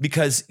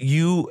 because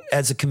you,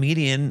 as a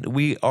comedian,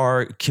 we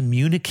are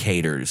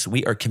communicators.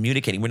 We are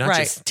communicating. We're not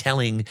just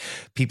telling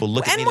people,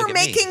 look at me, look at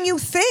me. And we're making you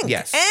think.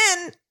 Yes.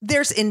 And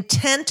there's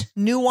intent,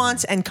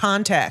 nuance, and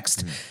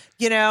context,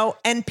 you know,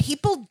 and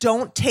people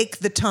don't take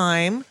the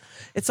time.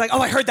 It's like, oh,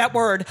 I heard that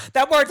word.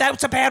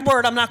 That's a bad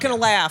word. I'm not going to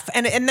laugh.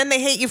 And then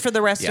they hate you for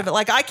the rest of it.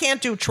 Like, I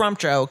can't do Trump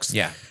jokes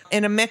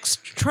in a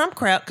mixed Trump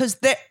crowd because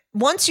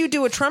once you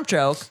do a Trump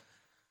joke,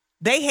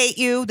 they hate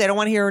you. They don't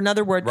want to hear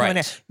another word coming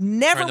in.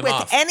 Never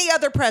with any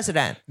other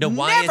president. No,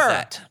 why is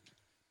that?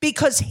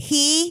 Because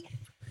he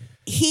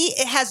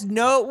has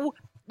no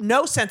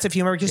sense of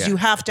humor because you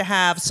have to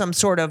have some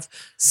sort of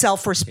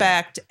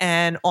self-respect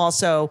and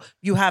also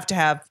you have to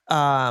have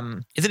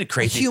isn't it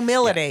crazy?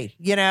 Humility,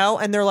 you know?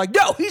 And they're like,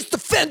 no, he's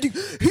defending,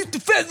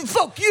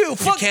 fuck you.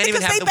 You can't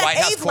even have the White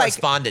House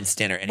Correspondents'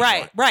 Dinner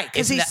anymore. Right,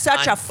 because he's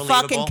such a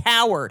fucking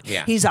coward.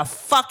 Yeah. He's a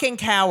fucking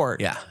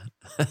coward. Yeah.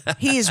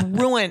 He's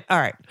ruined. All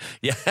right.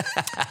 Yeah.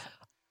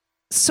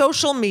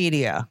 Social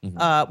media,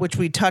 which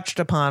we touched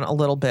upon a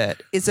little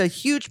bit, is a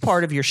huge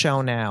part of your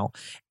show now.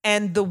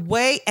 And the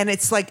way, and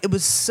it's like, it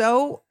was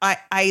so,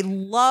 I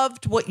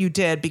loved what you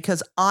did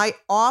because I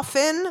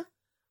often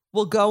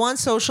will go on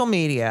social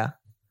media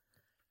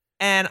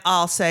and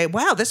I'll say,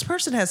 wow, this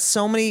person has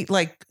so many,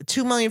 like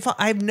 2 million.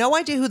 I have no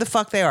idea who the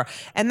fuck they are.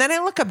 And then I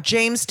look up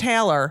James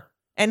Taylor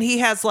and he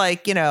has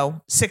like,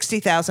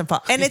 60,000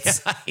 followers. And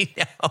it's, I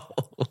know.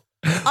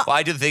 Well,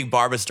 I do think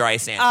Barbara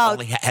Streisand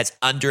only has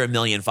under 1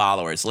 million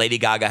followers. Lady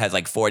Gaga has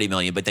like 40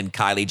 million, but then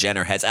Kylie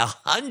Jenner has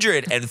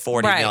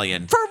 140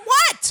 million. For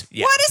what?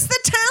 Yeah. What is the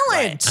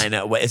talent? Right. I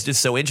know. Well, it's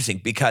just so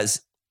interesting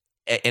because,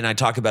 and I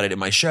talk about it in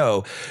my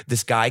show,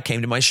 this guy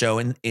came to my show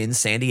in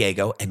San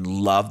Diego and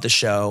loved the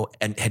show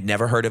and had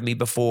never heard of me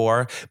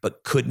before,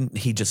 but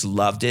he just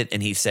loved it.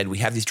 And he said, we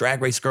have these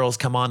Drag Race girls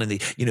come on and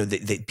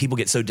people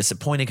get so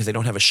disappointed because they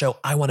don't have a show.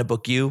 I want to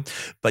book you.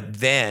 But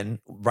then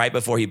right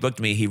before he booked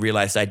me, he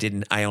realized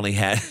I only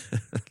had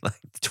like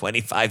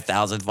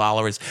 25,000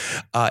 followers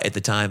at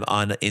the time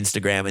on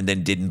Instagram and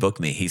then didn't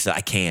book me. He said,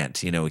 I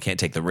can't, we can't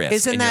take the risk.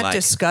 Isn't that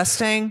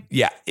disgusting?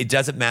 Yeah. It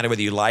doesn't matter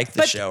whether you like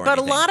the show or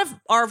anything. But a lot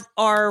of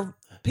our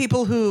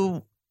people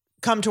who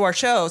come to our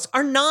shows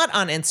are not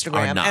on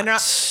Instagram.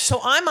 So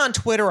I'm on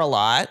Twitter a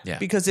lot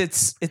because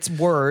it's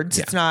words.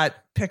 It's not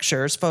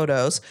pictures,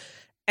 photos.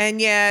 And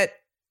yet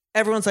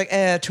everyone's like,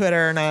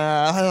 Twitter.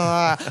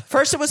 Nah.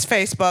 First it was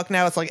Facebook.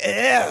 Now it's like,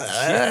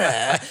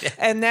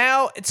 and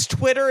now it's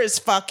Twitter is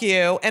fuck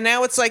you. And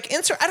now it's like,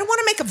 I don't want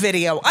to make a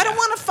video. I don't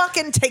want to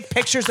fucking take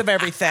pictures of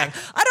everything.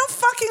 I don't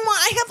fucking want,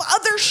 I have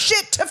other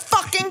shit to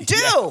fucking do.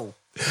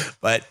 Yeah.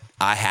 But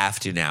I have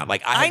to now.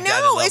 Like I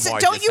know.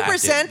 Don't you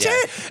resent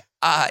it?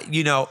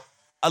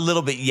 A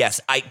little bit,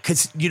 yes.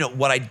 Because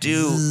what I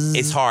do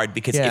is hard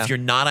because if you're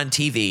not on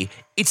TV,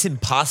 it's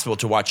impossible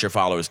to watch your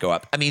followers go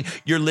up. I mean,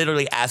 you're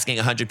literally asking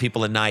 100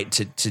 people a night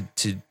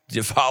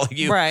to follow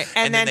you, right?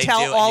 And then they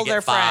tell do, all and you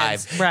their get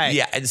 5. friends, right?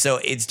 Yeah, and so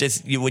it's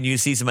just when you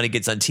see somebody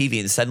gets on TV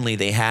and suddenly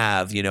they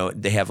have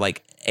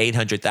like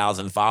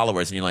 800,000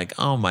 followers, and you're like,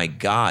 oh my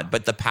god!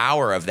 But the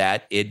power of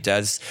that, it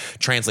does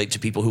translate to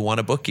people who want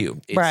to book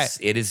you. Right?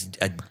 It is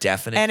a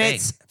definite and thing.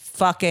 It's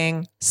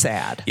fucking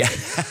sad. Yeah.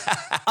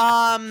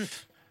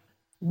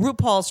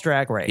 RuPaul's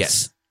Drag Race.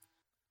 Yes.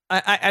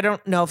 I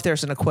don't know if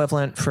there's an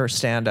equivalent for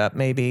stand-up.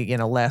 Maybe,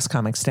 Last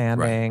Comic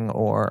Standing, right.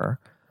 Or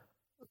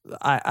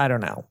I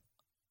don't know.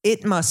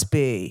 It must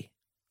be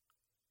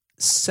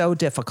so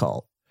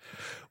difficult.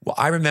 Well,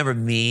 I remember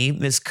me,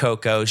 Miss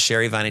Coco,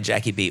 Sherry Vine, and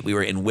Jackie Beat. We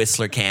were in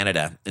Whistler,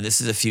 Canada, and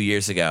this is a few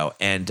years ago.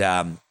 And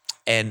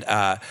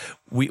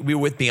we were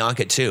with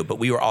Bianca too, but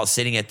we were all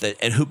sitting at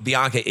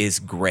Bianca is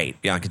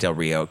great, Bianca Del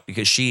Rio,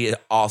 because she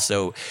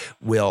also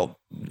will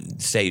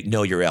say,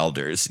 know your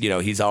elders.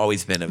 He's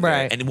always been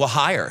right. And we'll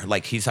hire,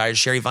 like he's hired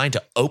Sherry Vine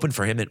to open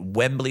for him at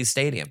Wembley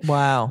Stadium.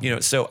 Wow.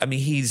 So, I mean,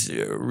 he's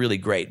really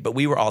great, but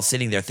we were all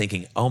sitting there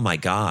thinking, oh my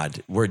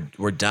God, we're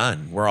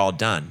done. We're all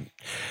done.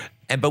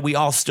 But we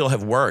all still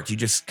have worked. You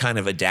just kind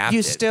of adapt.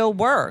 You still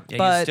work.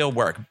 Yeah, you still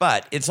work.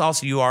 But it's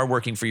also, you are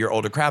working for your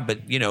older crowd. But,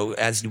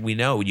 as we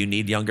know, you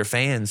need younger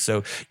fans.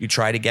 So you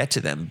try to get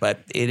to them. But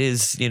it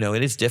is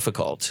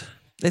difficult.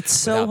 It's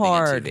so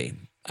hard.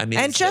 I mean,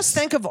 and just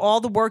think of all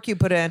the work you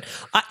put in.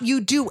 You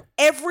do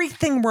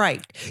everything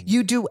right.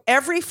 You do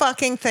every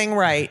fucking thing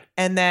right.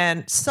 And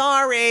then,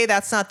 sorry,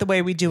 that's not the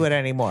way we do it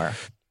anymore.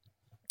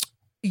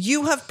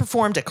 You have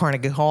performed at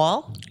Carnegie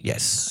Hall.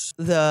 Yes.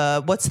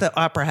 What's the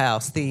opera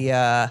house?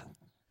 In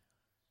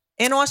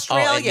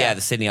Australia. Oh, yeah, the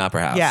Sydney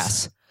Opera House.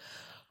 Yes.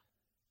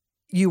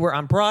 You were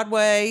on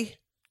Broadway.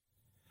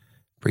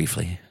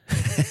 Briefly.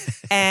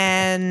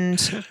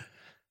 And,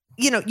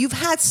 you've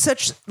had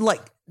such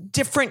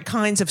different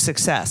kinds of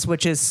success,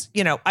 which is,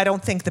 I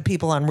don't think the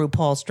people on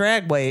RuPaul's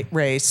Drag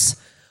Race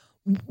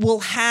will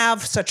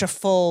have such a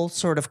full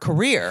sort of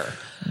career.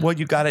 Well,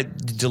 you got to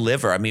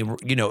deliver. I mean,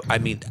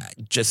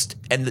 just,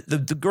 and the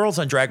girls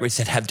on Drag Race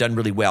that have done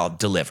really well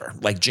deliver.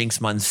 Like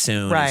Jinx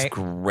Monsoon is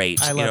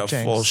great. I love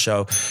Jinx. Full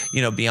show.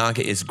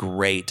 Bianca is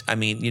great. I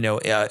mean,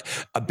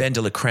 Ben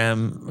de la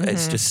Creme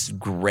is just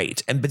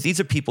great. But these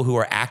are people who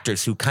are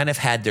actors who kind of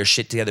had their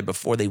shit together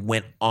before they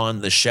went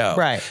on the show.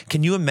 Right.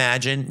 Can you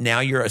imagine now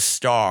you're a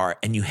star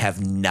and you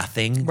have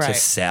nothing to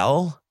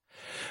sell?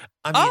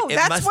 I mean,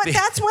 that's what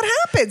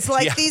happens.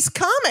 Like these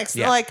comics,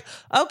 they're like,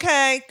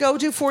 okay, go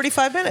do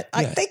 45 minutes.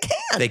 They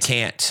can't. They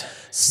can't.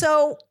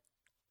 So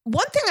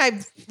one thing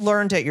I've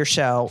learned at your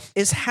show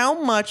is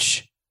how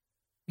much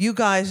you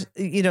guys,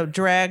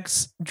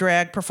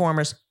 drag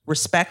performers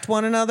respect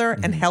one another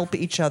and help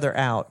each other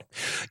out.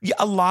 Yeah,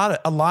 a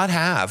lot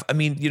have. I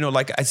mean,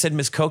 like I said,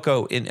 Miss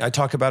Coco, I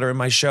talk about her in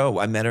my show.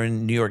 I met her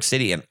in New York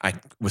City and I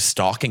was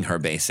stalking her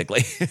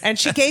basically. And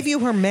she gave you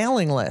her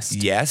mailing list.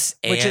 Yes.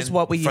 Which is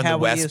what from the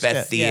West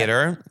Beth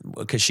Theater.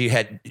 Because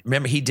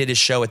remember he did his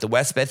show at the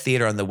West Beth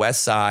Theater on the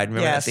West Side.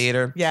 Remember that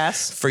theater?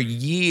 Yes. For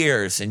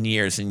years and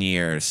years and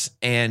years.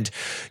 And,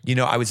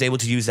 I was able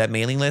to use that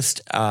mailing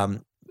list.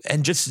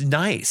 And just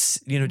nice,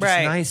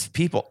 nice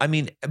people. I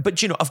mean,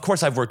 but of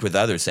course I've worked with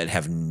others that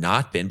have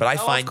not been, but I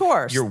find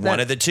you're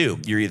one of the two.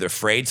 You're either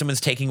afraid someone's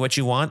taking what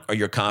you want or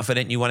you're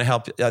confident and you want to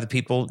help other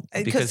people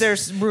because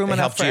there's room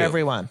enough for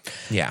everyone.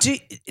 Yeah.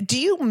 Do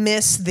you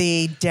miss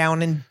the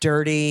down and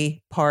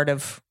dirty part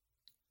of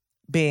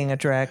being a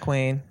drag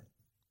queen?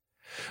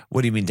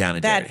 What do you mean down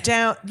and dirty?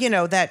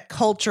 That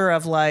culture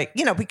of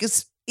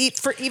because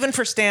even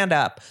for stand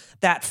up,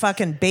 that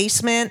fucking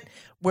basement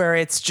where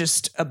it's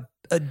just a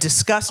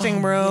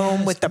disgusting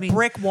room with the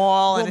brick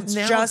wall, and it's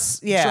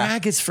just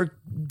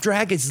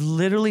drag is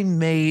literally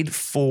made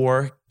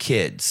for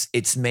kids.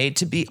 It's made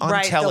to be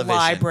on television. The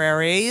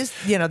libraries,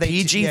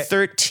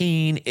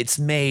 PG-13. It's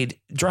made.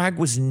 Drag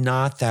was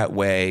not that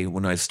way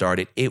when I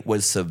started. It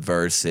was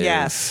subversive.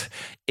 Yes.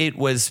 It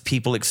was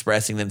people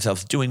expressing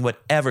themselves, doing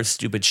whatever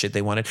stupid shit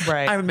they wanted.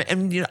 Right. I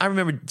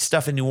remember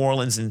stuff in New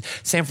Orleans and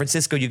San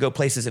Francisco. You go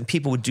places and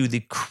people would do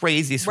the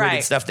craziest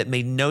weird stuff that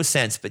made no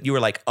sense, but you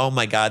were like, oh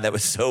my God, that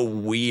was so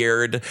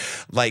weird.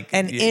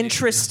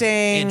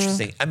 Interesting.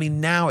 Interesting. I mean,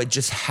 now it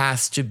just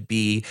has to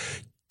be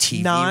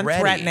TV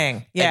non-threatening.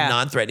 ready. Yeah. And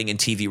non-threatening and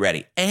TV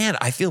ready. And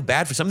I feel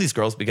bad for some of these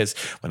girls because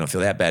I don't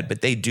feel that bad,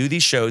 but they do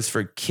these shows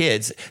for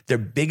kids. Their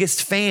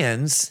biggest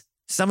fans,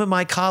 some of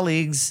my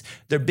colleagues,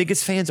 their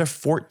biggest fans are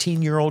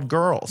 14-year-old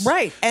girls.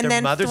 Right. And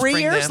their then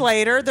 3 years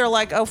later, they're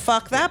like, oh,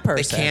 fuck that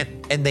person. They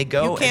can't, and they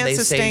go and they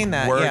say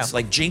words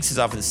like Jinx has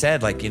often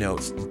said,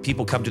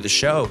 people come to the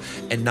show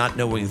and not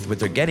knowing what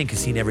they're getting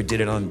because he never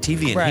did it on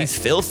TV and he's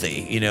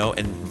filthy,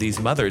 and these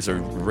mothers are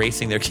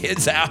racing their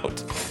kids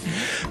out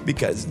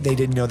because they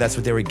didn't know that's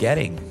what they were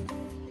getting.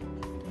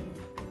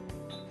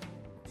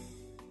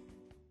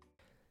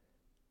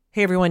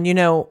 Hey, everyone,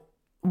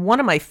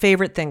 one of my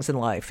favorite things in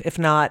life, if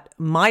not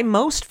my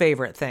most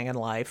favorite thing in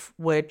life,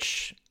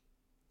 which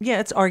Yeah,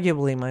 it's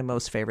arguably my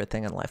most favorite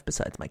thing in life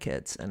besides my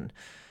kids and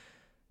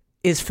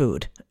is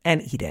food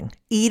and eating.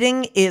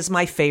 Eating is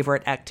my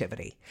favorite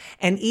activity.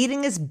 And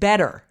eating is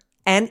better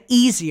and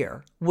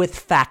easier with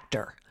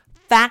Factor.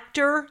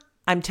 Factor,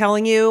 I'm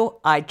telling you,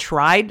 I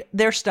tried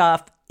their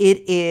stuff.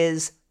 It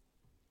is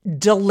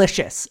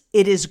delicious.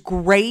 It is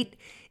great.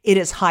 It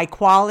is high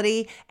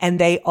quality. And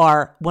they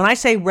are, when I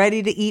say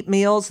ready to eat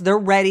meals, they're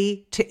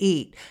ready to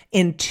eat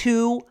in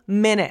 2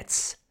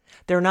 minutes.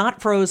 They're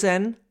not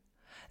frozen.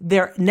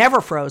 They're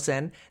never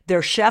frozen.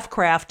 They're chef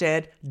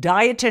crafted,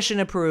 dietitian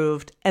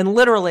approved, and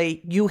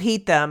literally you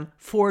heat them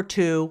for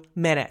 2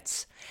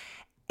 minutes.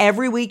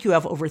 Every week you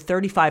have over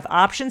 35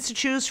 options to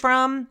choose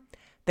from.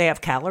 They have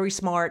Calorie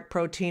Smart,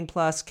 Protein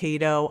Plus,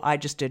 Keto. I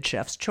just did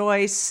Chef's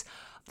Choice.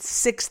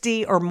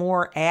 60 or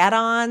more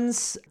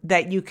add-ons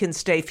that you can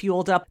stay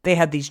fueled up. They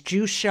had these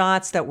juice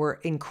shots that were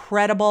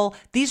incredible.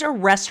 These are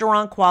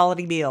restaurant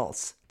quality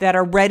meals that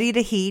are ready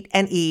to heat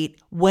and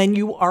eat when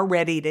you are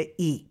ready to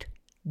eat.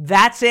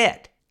 That's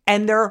it.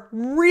 And they're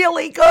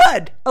really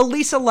good.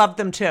 Elisa loved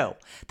them too.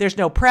 There's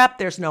no prep.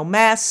 There's no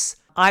mess.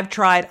 I've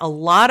tried a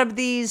lot of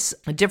these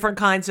different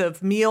kinds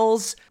of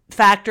meals.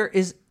 Factor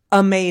is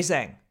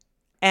amazing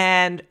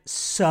and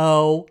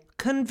so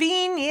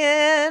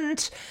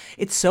convenient.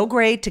 It's so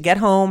great to get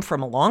home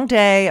from a long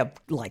day of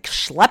like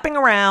schlepping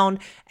around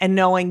and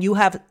knowing you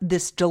have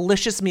this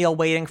delicious meal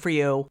waiting for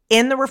you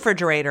in the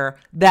refrigerator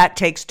that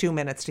takes 2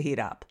 minutes to heat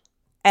up.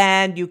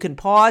 And you can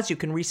pause, you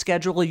can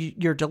reschedule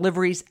your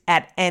deliveries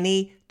at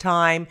any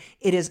time.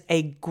 It is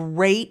a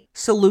great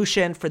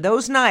solution for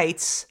those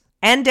nights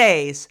and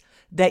days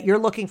that you're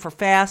looking for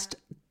fast,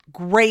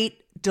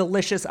 great,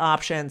 delicious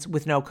options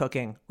with no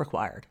cooking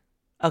required.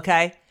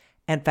 Okay?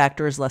 And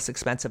Factor is less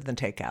expensive than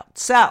takeout.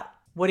 So,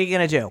 what are you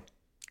going to do?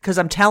 Because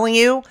I'm telling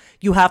you,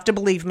 you have to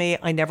believe me.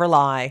 I never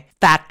lie.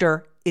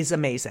 Factor is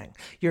amazing.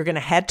 You're going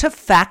to head to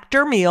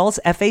Factor Meals,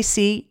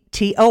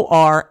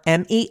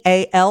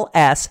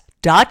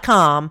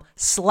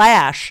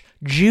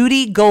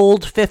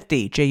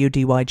 FactorMeals.com/JudyGold50,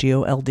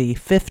 JudyGold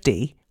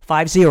 50,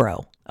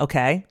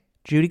 okay?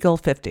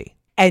 JudyGold50.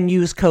 And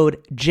use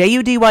code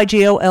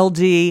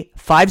JudyGold50,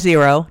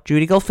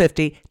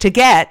 JudyGold50 to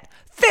get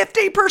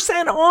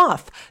 50%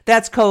 off.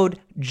 That's code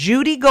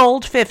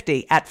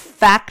JudyGold50 at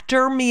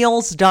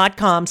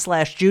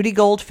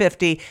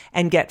factormeals.com/JudyGold50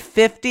 and get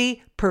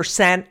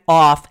 50%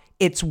 off.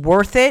 It's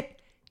worth it.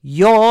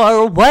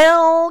 You're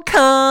welcome.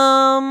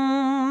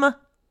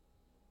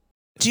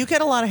 Do you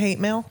get a lot of hate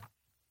mail?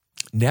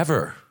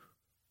 Never.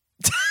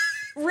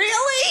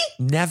 Really?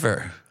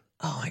 Never.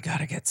 Oh, I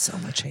gotta get so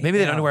much hate Maybe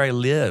they mail. don't know where I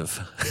live.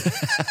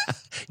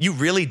 You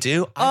really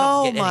do? I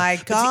Oh, don't get my any.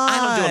 But see, I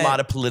don't do a God. lot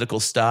of political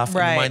stuff.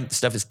 Right. My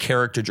stuff is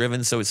character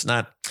driven, so it's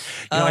not,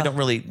 I don't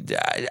really,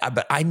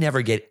 but I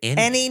never get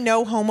Any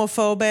no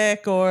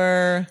homophobic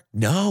or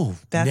No,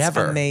 that's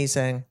never.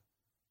 amazing.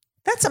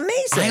 That's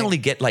amazing. I only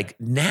get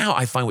now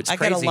I find what's I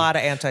crazy. get a lot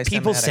of anti-Semitic.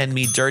 People send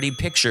me dirty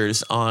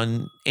pictures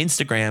on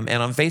Instagram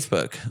and on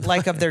Facebook.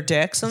 like of their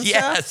dicks and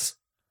stuff. Yes.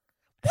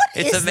 What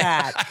It's is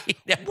that? I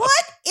know.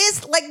 What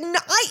is like?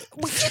 I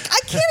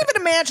can't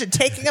even imagine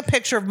taking a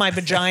picture of my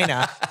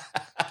vagina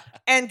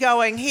and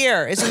going,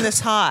 "Here, isn't this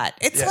hot?"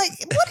 It's like,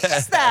 what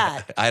is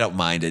that? I don't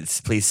mind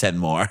it. Please send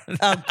more.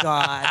 Oh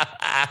God.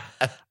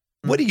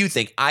 What do you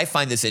think? I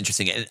find this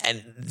interesting,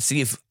 and see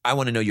if I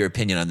want to know your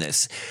opinion on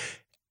this.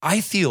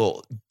 I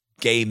feel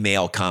gay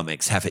male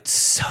comics have it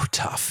so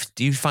tough.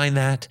 Do you find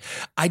that?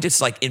 I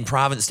just like in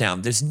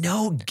Provincetown, there's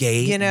no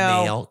gay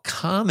male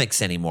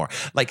comics anymore.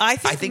 Like I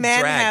think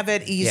men drag, have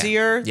it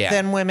easier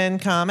than women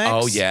comics.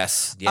 Oh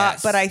yes,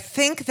 yes. But I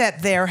think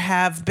that there's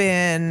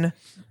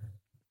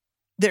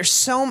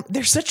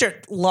such a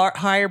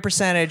higher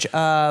percentage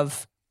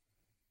of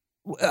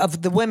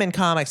the women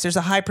comics. There's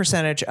a high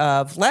percentage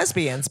of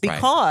lesbians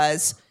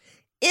because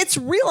it's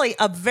really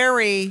a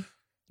very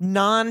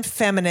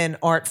non-feminine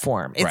art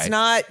form. It's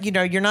not,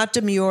 you're not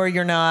demure.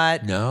 You're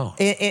not. No.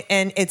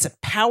 And it's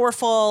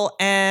powerful.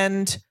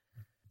 And,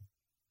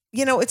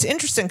 it's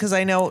interesting because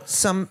I know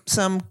some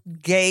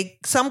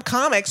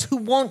comics who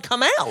won't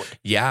come out.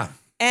 Yeah.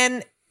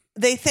 And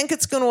they think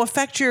it's going to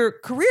affect your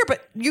career,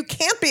 but you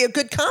can't be a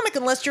good comic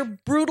unless you're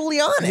brutally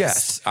honest.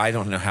 Yes. I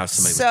don't know how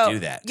somebody would do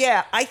that.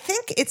 Yeah. I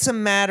think it's a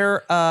matter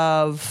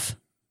of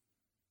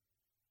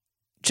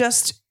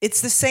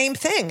it's the same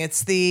thing.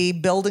 It's the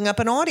building up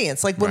an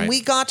audience. Like when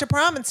we got to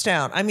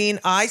Provincetown, I mean,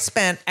 I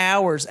spent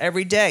hours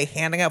every day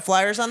handing out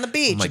flyers on the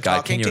beach. Oh my and God,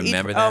 talking can you to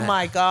remember that? Oh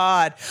my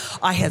God.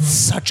 I had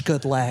such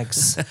good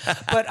legs.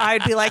 But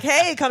I'd be like,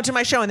 hey, come to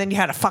my show. And then you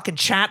had a fucking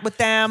chat with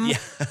them. Yeah.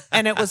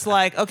 And it was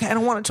like, okay, I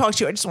don't want to talk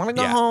to you. I just want to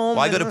go home.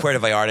 Well, I go to Puerto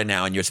Vallarta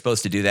now and you're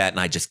supposed to do that and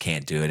I just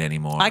can't do it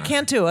anymore. I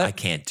can't do it. I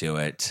can't do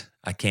it.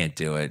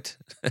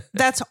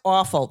 That's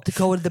awful. To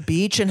go to the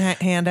beach and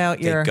hand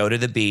out your... Go to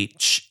the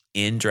beach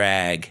in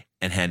drag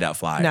and hand out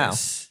flyers. No.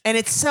 And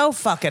it's so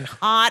fucking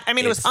hot. I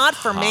mean, it was hot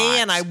for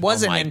me and I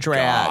wasn't in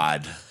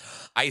drag. God.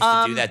 I used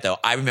to do that though.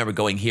 I remember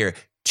going here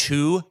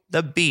to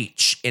the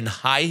beach in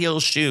high heel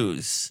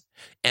shoes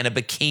and a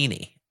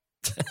bikini.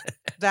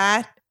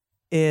 That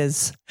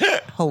is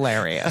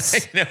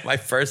hilarious. My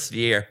first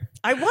year.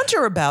 I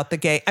wonder about the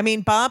gay. I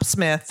mean, Bob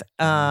Smith,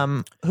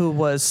 who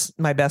was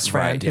my best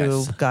friend, Right,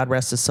 yes. who, God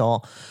rest his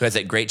soul. Who has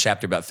that great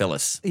chapter about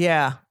Phyllis.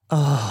 Yeah.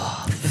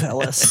 Oh,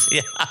 Phyllis.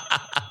 Yeah.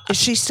 Is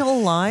she still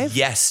alive?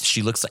 Yes,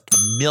 she looks like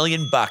 $1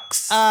 million.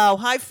 Oh,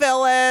 hi,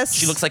 Phyllis.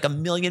 She looks like $1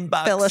 million.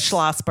 Phyllis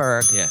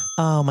Schlossberg. Yeah.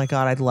 Oh my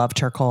God, I loved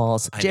her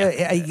calls. I know.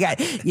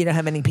 You know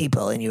how many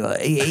people, and you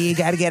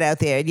got to get out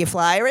there. You're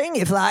flying.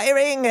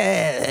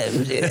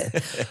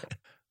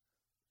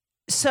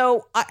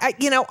 So I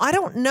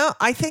don't know.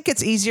 I think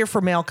it's easier for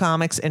male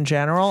comics in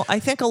general. I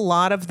think a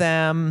lot of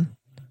them.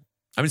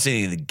 I'm just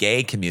saying in the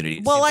gay community.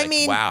 It Well, seems I like,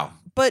 mean, wow.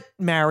 But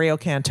Mario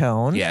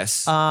Cantone.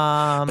 Yes.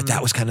 But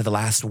that was kind of the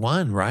last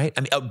one, right?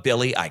 I mean,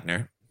 Billy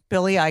Eichner.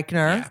 Billy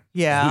Eichner.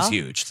 Yeah. Who's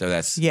huge. So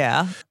that's.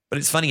 Yeah. But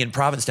it's funny, in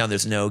Provincetown,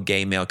 there's no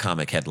gay male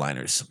comic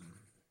headliners.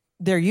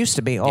 There used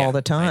to be all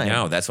the time. I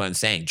know. That's what I'm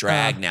saying.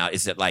 Drag now.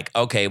 Is it like,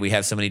 okay, we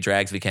have so many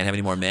drags, we can't have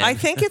any more men? I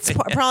think it's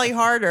probably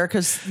harder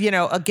because,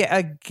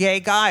 a gay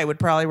guy would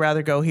probably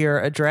rather go hear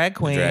a drag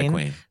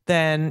queen,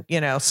 than,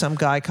 some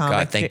guy comic.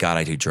 God, thank God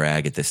I do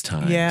drag at this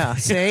time. Yeah.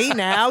 See,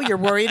 now you're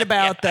worried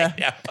about I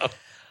know.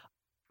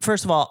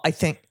 First of all, I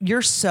think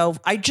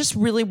I just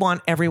really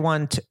want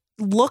everyone to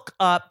look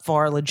up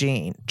Varla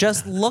Jean.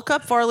 Just look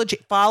up Varla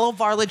Jean. Follow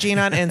Varla Jean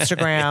on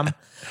Instagram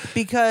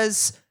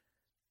because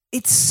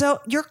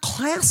you're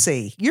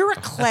classy. You're a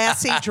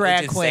classy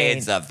drag queen.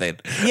 Saying something.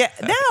 Yeah,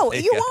 no,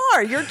 you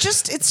are.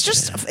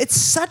 It's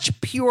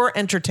such pure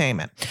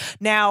entertainment.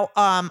 Now,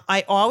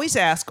 I always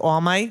ask all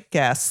my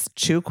guests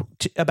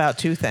about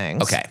two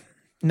things. Okay.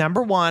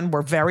 Number one,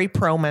 we're very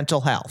pro mental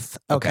health.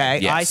 Okay.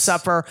 Yes. I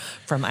suffer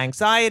from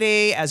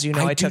anxiety. As you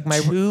know, I took my.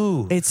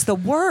 Too. It's the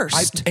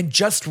worst. And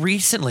just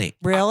recently.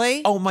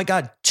 Really? Oh my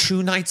God.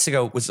 2 nights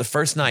ago was the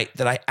first night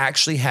that I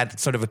actually had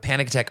sort of a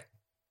panic attack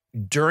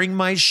during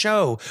my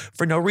show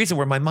for no reason,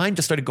 where my mind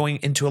just started going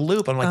into a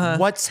loop. I'm like,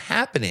 what's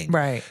happening?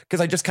 Right.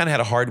 Because I just kind of had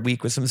a hard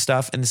week with some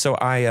stuff. And so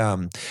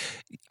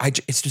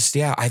it's just,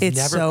 I've It's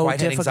never so quite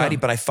had difficult. anxiety,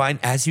 but I find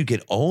as you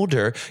get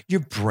older,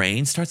 your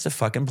brain starts to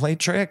fucking play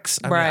tricks.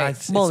 I mean,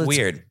 it's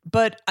weird.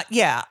 But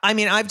I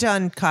mean, I've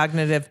done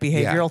cognitive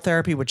behavioral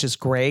therapy, which is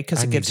great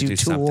because it gives you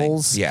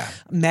tools,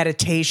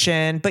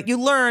 meditation, but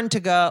you learn to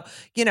go,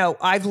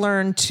 I've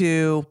learned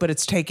to, but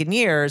it's taken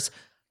years.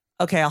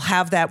 Okay, I'll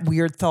have that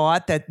weird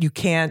thought that you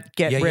can't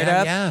get rid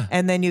of. Yeah.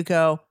 And then you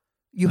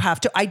have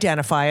to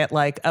identify it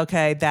like,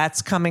 okay,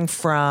 that's coming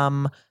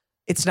from,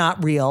 it's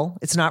not real.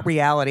 It's not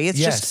reality. It's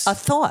just a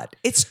thought.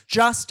 It's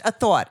just a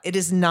thought. It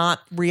is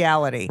not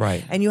reality.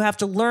 Right. And you have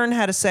to learn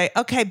how to say,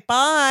 okay,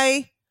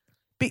 bye.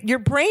 But your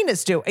brain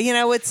is doing,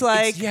 it's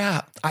like,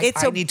 I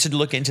need to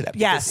look into that.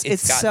 Yes,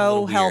 it's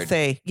so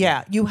healthy.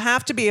 Yeah. You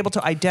have to be able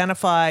to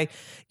identify,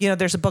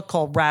 there's a book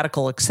called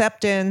Radical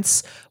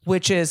Acceptance,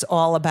 which is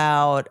all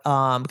about,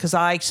 because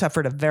I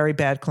suffered a very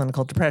bad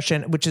clinical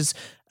depression, which is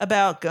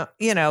about,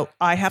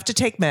 I have to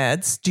take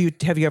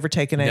meds. Have you ever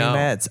taken any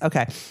meds?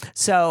 Okay.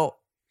 So,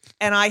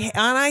 and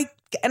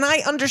I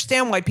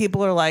understand why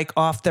people are like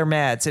off their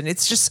meds, and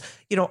it's just,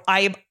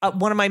 I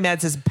one of my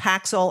meds is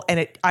Paxil,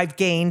 and I've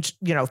gained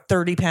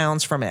 30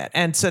 pounds from it,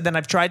 and so then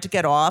I've tried to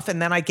get off,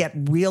 and then I get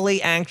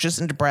really anxious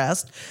and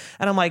depressed,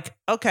 and I'm like,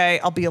 okay,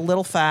 I'll be a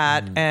little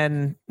fat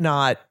and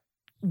not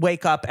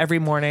wake up every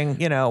morning,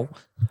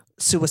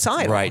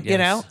 suicidal, right?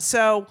 Yes.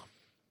 So.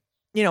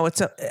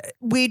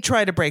 We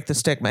try to break the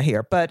stigma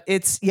here, but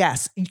it's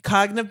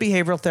cognitive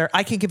behavioral therapy.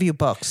 I can give you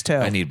books too.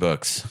 I need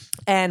books.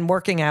 And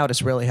working out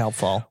is really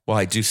helpful. Well,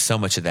 I do so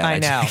much of that. I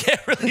know. I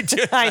can't really do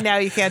it. I know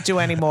you can't do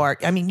any more.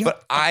 I mean, you're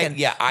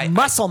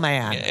muscle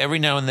man. Every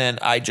now and then,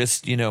 I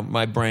just,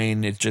 my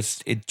brain, it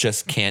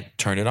just can't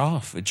turn it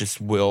off. It just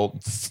will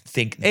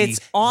think it's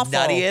the awful.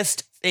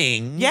 Nuttiest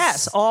things.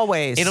 Yes,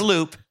 always in a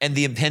loop, and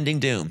the impending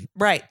doom.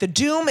 Right, the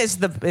doom is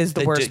the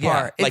worst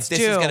part. Like it's this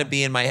doom. is going to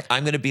be I'm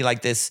going to be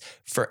like this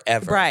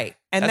forever. Right,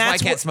 and that's why I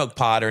can't smoke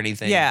pot or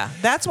anything. Yeah,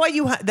 that's why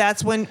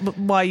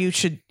why you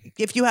should,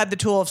 if you had the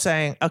tool of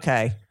saying,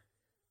 okay,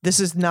 this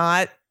is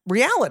not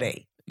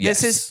reality.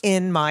 Yes. This is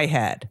in my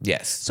head.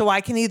 Yes. So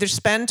I can either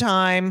spend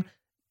time,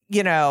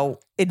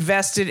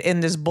 invested in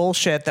this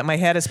bullshit that my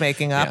head is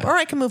making up, or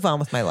I can move on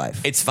with my life.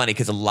 It's funny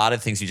because a lot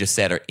of things you just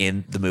said are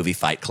in the movie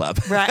Fight Club.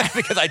 Right.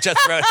 Because I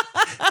just wrote,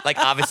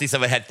 obviously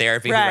someone had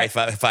therapy to write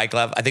Fight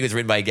Club. I think it was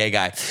written by a gay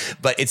guy.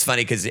 But it's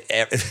funny because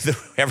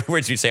every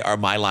word you say are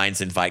my lines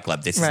in Fight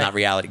Club. This is not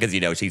reality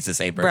because, she's the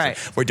same person.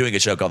 Right. We're doing a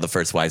show called The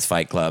First Wives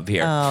Fight Club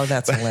here. Oh,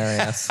 that's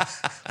hilarious.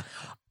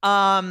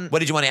 What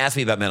did you want to ask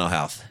me about mental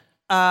health?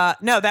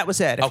 No, that was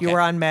it. If you were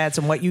on meds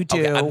and what you do.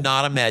 Okay, I'm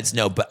not on meds,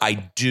 no, but I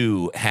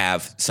do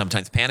have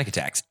sometimes panic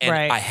attacks. And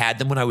I had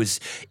them when I was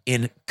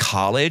in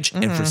college.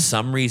 And for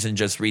some reason,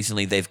 just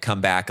recently, they've come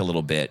back a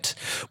little bit,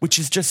 which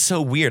is just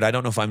so weird. I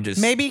don't know if I'm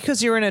just... Maybe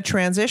because you're in a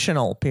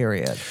transitional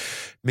period.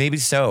 Maybe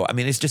so. I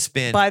mean, it's just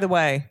been... By the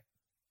way,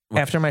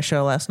 after my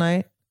show last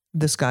night,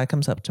 this guy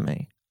comes up to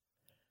me.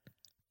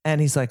 And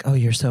he's like, oh,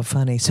 you're so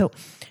funny. So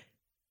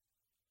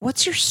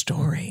what's your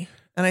story?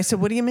 And I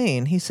said, what do you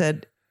mean? He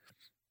said...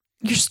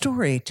 your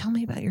story. Tell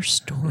me about your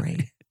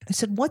story. I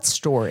said, what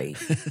story?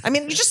 I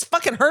mean, you just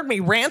fucking heard me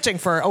ranting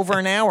for over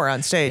an hour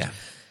on stage. Yeah.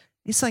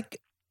 He's like,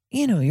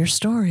 your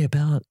story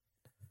about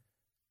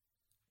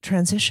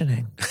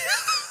transitioning.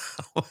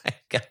 Oh my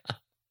God.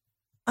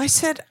 I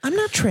said, I'm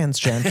not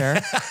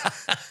transgender.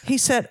 He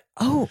said,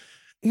 oh,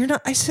 you're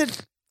not. I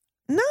said,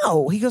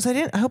 no. He goes,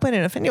 I hope I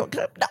didn't offend you.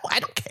 No, I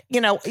don't care.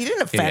 You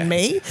didn't offend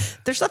me.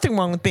 There's nothing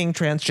wrong with being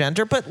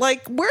transgender, but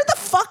like, where the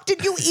fuck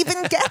did you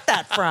even get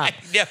that from?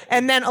 Yeah.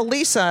 And then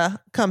Elisa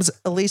comes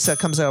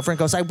over and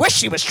goes, I wish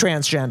she was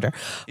transgender.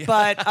 Yeah.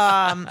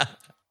 But,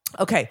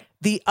 okay.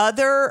 The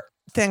other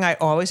thing I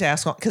always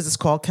ask, because it's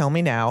called Kill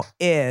Me Now,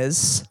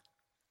 is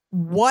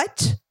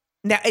what?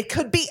 Now, it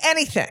could be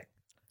anything.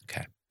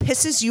 Okay.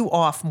 Pisses you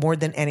off more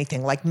than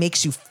anything, like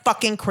makes you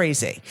fucking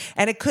crazy.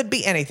 And it could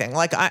be anything.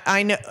 Like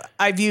I know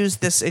I've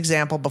used this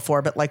example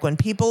before, but like when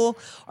people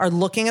are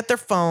looking at their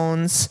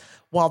phones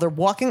while they're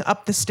walking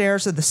up the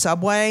stairs of the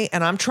subway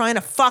and I'm trying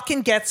to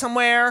fucking get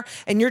somewhere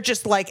and you're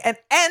just like,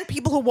 and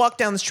people who walk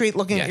down the street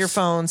looking at your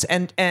phones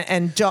and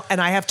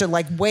I have to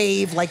like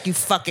wave like you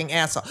fucking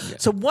asshole. Yeah.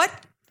 So what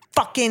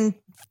fucking,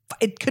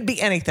 it could be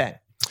anything.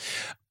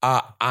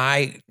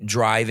 I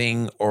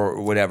driving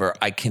or whatever,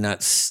 I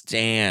cannot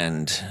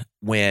stand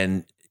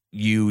when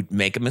you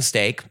make a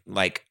mistake.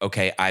 Like,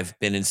 okay, I've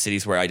been in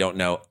cities where I don't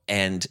know,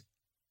 and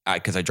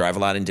because I drive a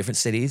lot in different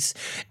cities,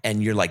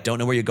 and you're like, don't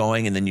know where you're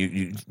going, and then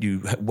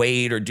you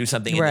wait or do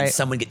something, and then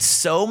someone gets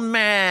so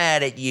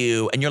mad at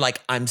you, and you're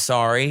like, I'm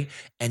sorry,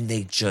 and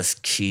they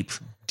just keep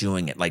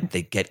doing it.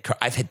 Like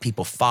I've had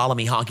people follow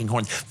me honking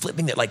horns,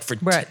 flipping it like for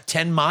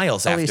 10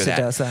 miles after Elisa that.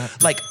 does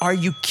that. Like, are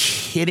you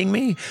kidding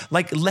me?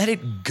 Like, let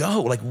it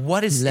go. Like,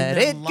 what is let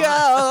in it the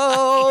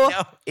go?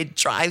 It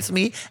drives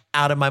me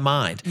out of my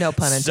mind. No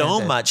pun intended.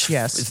 So much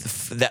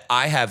yes. That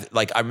I have,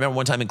 like, I remember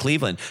one time in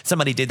Cleveland,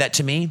 somebody did that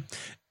to me.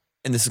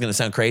 And this is going to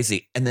sound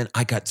crazy. And then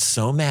I got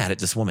so mad at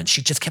this woman.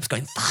 She just kept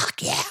going,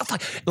 fuck yeah,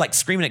 fuck. Like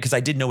screaming it because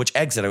I didn't know which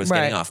exit I was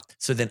getting off.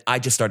 So then I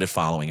just started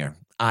following her.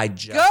 I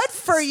just Good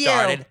for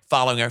started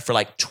following her for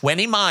like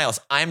 20 miles.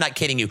 I'm not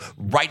kidding you.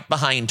 Right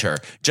behind her.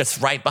 Just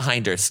right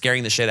behind her,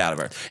 scaring the shit out of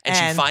her. And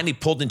she finally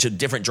pulled into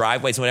different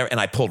driveways and whatever. And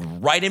I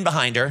pulled right in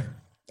behind her.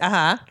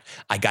 Uh-huh.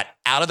 I got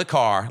out of the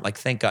car. Like,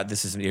 thank God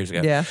this is years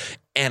ago. Yeah.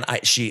 And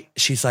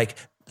she's like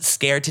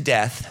scared to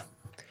death.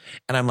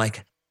 And I'm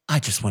like, I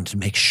just wanted to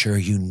make sure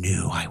you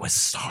knew I was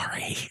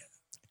sorry.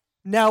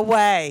 No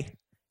way.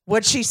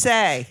 What'd she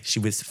say? She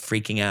was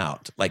freaking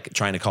out, like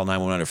trying to call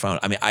 911 on her phone.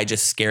 I mean, I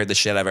just scared the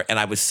shit out of her. And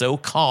I was so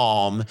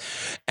calm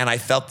and I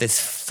felt this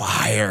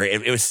fire.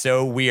 It was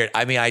so weird.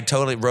 I mean, I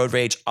totally road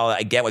rage.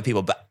 I get with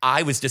people, but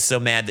I was just so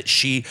mad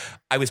that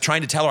I was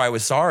trying to tell her I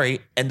was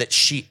sorry and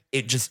that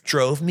it just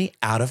drove me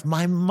out of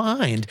my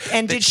mind.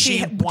 And did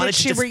she wanted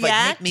to just react?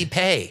 Like, make me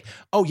pay.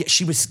 Oh yeah,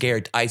 she was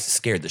scared. I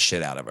scared the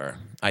shit out of her.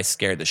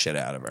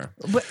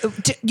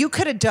 But you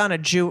could have done a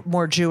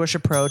more Jewish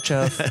approach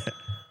of,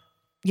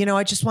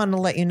 I just wanted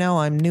to let you know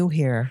I'm new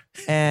here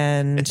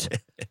and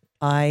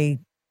I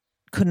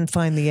couldn't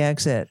find the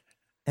exit.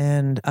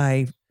 And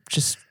I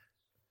just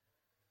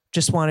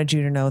wanted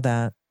you to know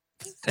that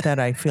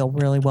I feel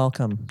really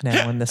welcome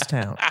now in this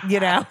town.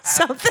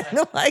 Something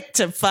like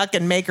to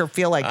fucking make her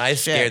feel like I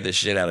shit. Scared the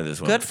shit out of this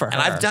woman. Good for her.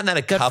 And I've done that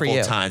a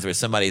couple times where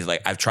somebody's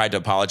like, I've tried to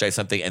apologize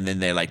something and then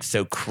they're like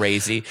so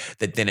crazy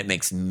that then it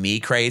makes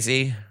me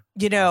crazy.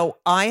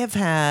 I have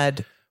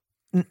had,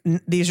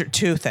 these are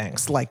two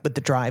things, like with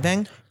the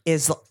driving,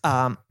 is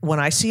when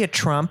I see a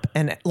Trump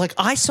and like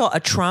I saw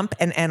a Trump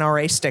and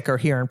NRA sticker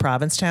here in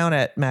Provincetown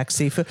at Max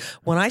Seafood.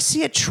 When I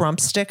see a Trump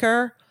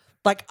sticker,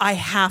 like I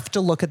have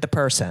to look at the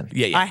person.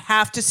 Yeah. I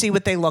have to see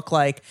what they look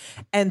like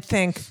and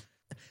think,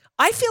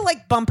 I feel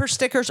like bumper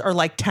stickers are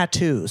like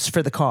tattoos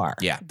for the car.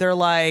 Yeah. They're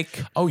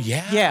like, oh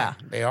yeah. Yeah.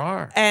 They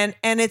are. And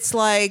it's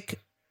like,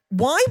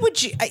 why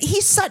would you?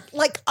 He's such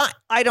like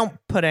I don't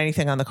put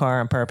anything on the car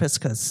on purpose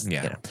because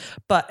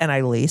and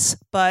I lease.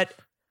 But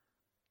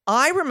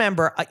I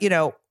remember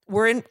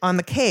we're on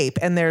the Cape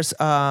and there's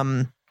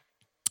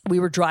we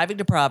were driving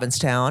to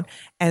Provincetown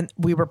and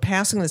we were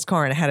passing this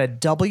car and it had a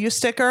W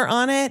sticker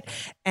on it.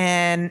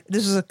 And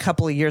this was a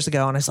couple of years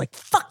ago. And I was like,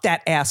 fuck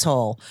that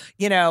asshole,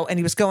 and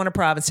he was going to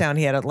Provincetown.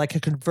 He had a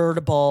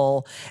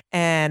convertible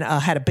and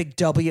had a big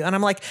W. And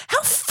I'm like,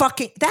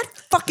 that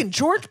fucking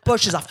George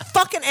Bush is a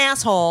fucking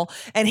asshole.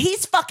 And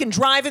he's fucking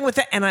driving with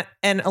it.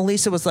 And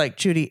Elisa was like,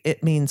 Judy,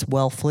 it means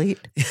Wellfleet.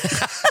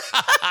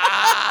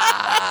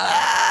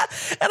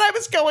 And I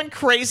was going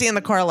crazy in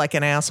the car like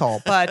an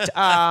asshole. But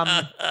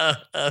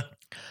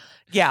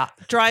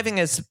driving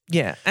is,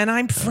 and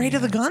I'm afraid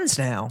of the guns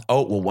now.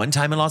 Oh, well, one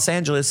time in Los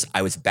Angeles,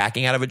 I was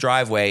backing out of a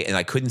driveway and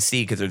I couldn't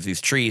see because there's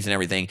these trees and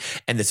everything.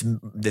 And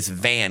this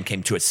van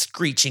came to a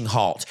screeching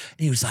halt.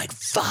 And he was like,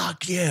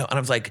 fuck you. And I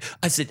was like,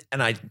 I said,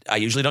 and I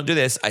usually don't do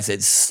this. I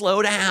said,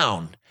 slow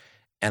down.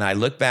 And I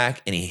look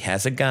back and he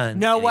has a gun.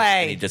 No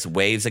way. And he just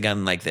waves a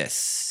gun like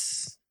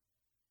this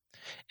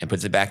and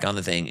puts it back on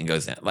the thing and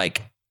goes down.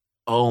 Like,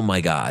 oh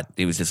my God.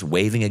 He was just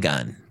waving a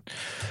gun.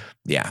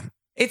 Yeah.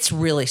 It's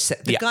really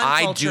sick. The gun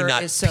I culture do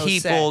not. is so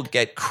People sick.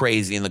 get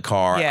crazy in the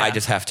car. Yeah. I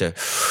just have to.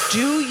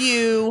 Do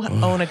you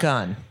own a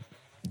gun?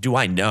 Do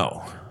I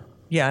know?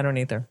 Yeah, I don't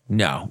either.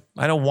 No,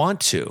 I don't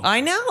want to.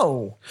 I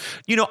know.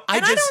 You know,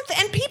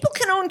 And people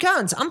can own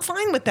guns. I'm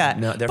fine with that.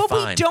 No, they're but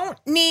fine. we don't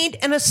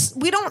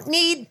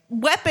need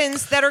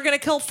weapons that are going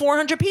to kill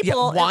 400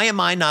 people. Why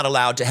am I not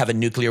allowed to have a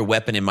nuclear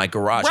weapon in my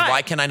garage? Right.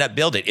 Why can I not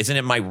build it? Isn't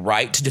it my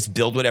right to just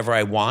build whatever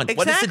I want?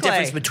 What is the Exactly.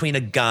 difference between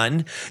a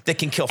gun that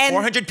can kill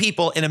 400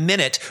 people in a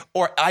minute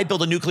or I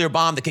build a nuclear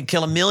bomb that can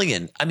kill 1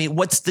 million? I mean,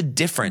 what's the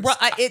difference?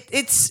 It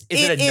Is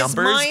it a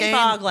numbers game?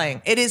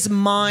 mind-boggling. It is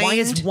mind. Why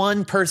is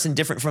one person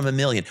different from 1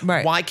 million?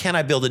 Right. Why can't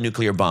I build a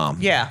nuclear bomb?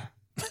 Yeah.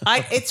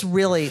 It's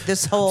really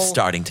this whole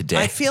Starting today.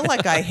 I feel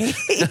like I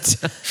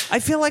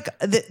feel like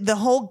the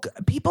whole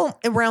people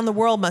around the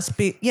world must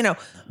be,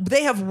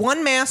 they have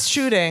one mass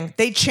shooting.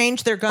 They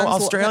change their guns.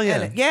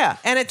 Australia.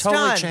 And it's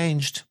totally done.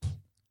 changed.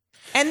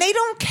 And they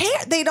don't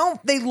care.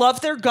 They love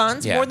their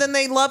guns more than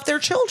they love their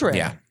children.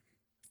 Yeah.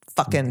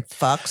 Fucking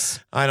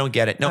fucks. I don't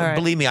get it. No, All right.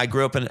 believe me, I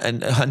grew up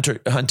in a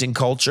hunting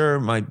culture.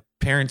 My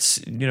parents,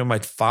 my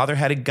father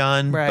had a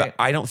gun, Right.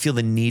 but I don't feel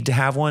the need to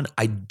have one.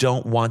 I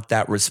don't want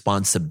that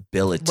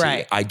responsibility.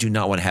 Right. I do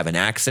not want to have an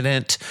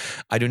accident.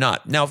 I do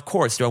not. Now, of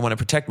course, do I want to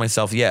protect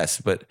myself? Yes,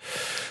 but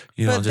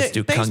I'll just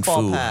do kung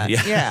baseball fu. pad.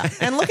 Yeah. Yeah.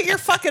 And look at your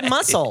fucking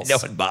muscles. No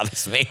one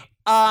bothers me.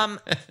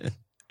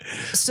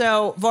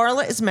 So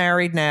Varla is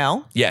married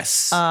now.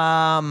 Yes.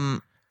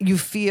 Do you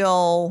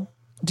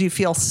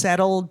feel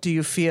settled? Do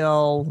you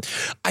feel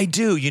I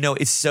do.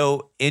 It's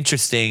so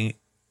interesting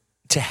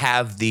to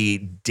have the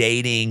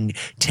dating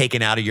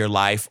taken out of your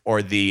life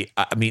or the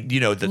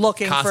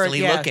Looking for-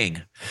 constantly yeah.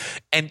 looking.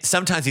 And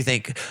sometimes you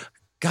think,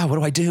 God, what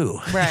do I do?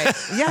 right?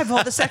 Yeah, I have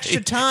all this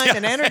extra time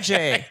and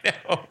energy.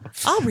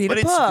 I'll read But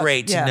a it's book.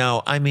 great to Yeah.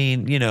 know. I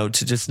mean, to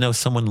just know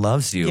someone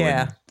loves you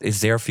Yeah. and is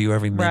there for you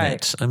every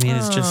minute. Right. I mean,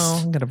 it's Oh,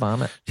 just I'm gonna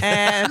vomit.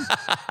 And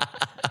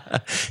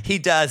he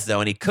does though,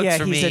 and he cooks Yeah,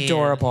 for he's me.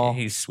 adorable.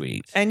 He's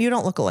sweet. and you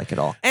don't look alike at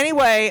all.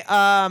 Anyway,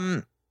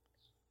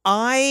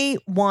 I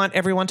want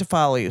everyone to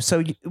follow you.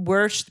 So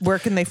where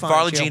can they find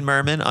Varla you? Jean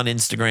Merman on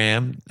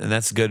Instagram, and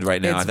that's good right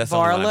now. It's That's the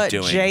only one I'm Varla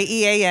doing.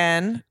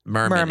 Jean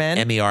Merman, Merman.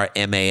 on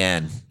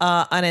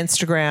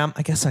Instagram.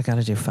 I guess I got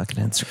to do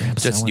fucking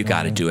Instagram. Just you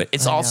got to do it.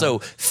 It's also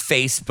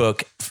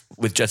Facebook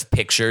with just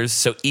pictures.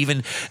 So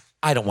even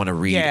I don't want to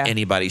read Yeah.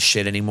 anybody's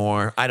shit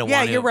anymore. I don't Yeah,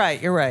 want to. you're right.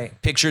 You're right.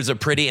 Pictures are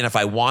pretty, and if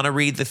I want to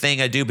read the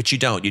thing, I do, but you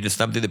don't. You just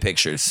thumb through the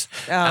pictures.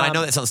 And I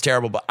know that sounds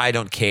terrible, but I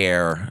don't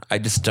care. I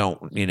just don't,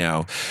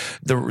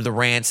 the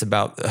rants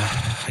about,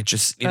 I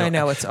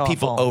know, it's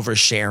people awful.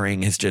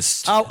 oversharing is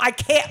just. Oh, I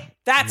can't.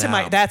 That's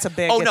No. that's a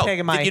big. Oh no! Pig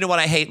in my. You know what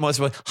I hate most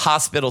about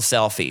hospital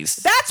selfies.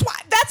 That's why.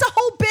 That's a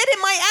whole bit in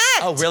my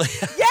act. Oh really?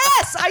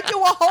 Yes, I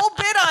do a whole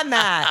bit on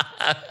that.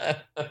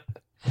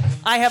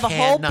 I have a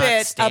whole Cannot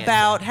bit stand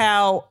about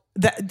how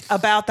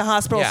about the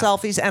hospital Yeah.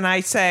 selfies, and I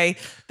say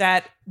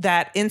that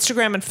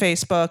Instagram and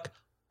Facebook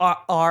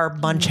are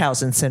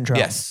Munchausen syndrome.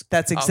 Yes.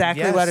 That's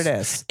exactly Yes. what it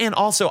is. And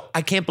also,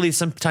 I can't believe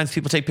sometimes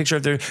people take picture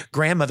of their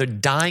grandmother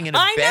dying in a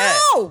I bed.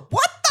 know.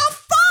 What the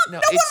fuck? No, No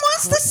one it's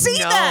wants to see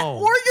no. that.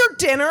 Or your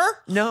dinner.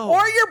 No.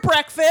 Or your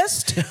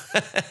breakfast.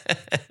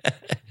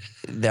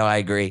 No, I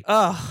agree.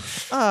 Oh,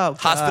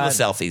 Hospital God.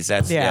 selfies.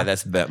 That's Yeah.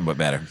 that's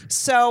better.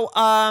 So,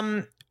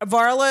 Varla,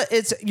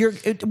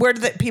 where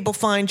do the people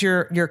find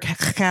your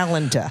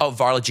calendar? Oh,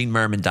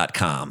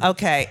 VarlaJeanMerman.com.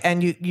 Okay,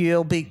 and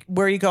you'll be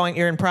where are you going?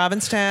 You're in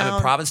Provincetown. I'm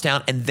in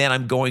Provincetown, and then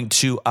I'm going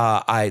to.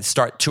 I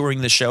start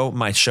touring the show.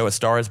 My show, A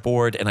Star Is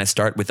Born, and I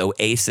start with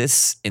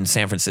Oasis in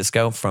San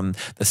Francisco from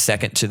the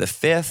 2nd to the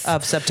 5th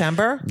of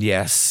September.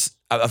 Yes,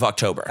 of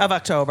October. Of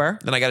October.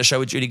 Then I got a show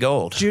with Judy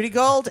Gold. Judy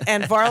Gold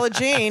and Varla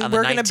Jean. On the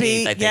We're going to 19th,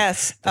 be I think.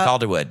 yes. The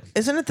Calderwood.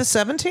 Isn't it the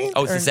 17th?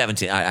 Oh, it's the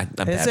 17th.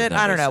 I'm Is bad it? with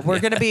I don't know. numbers. We're Yeah.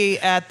 going to be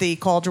at the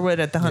Calderwood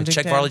at the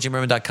Huntington. Check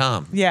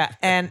VarlaJeanMerman.com. Yeah,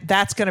 and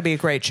that's going to be a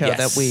great show Yes.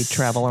 that we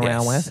travel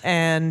around Yes. with.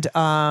 And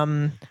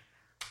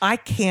I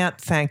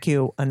can't thank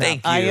you enough.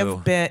 Thank I you.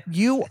 have been.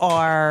 You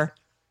are.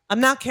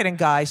 I'm not kidding,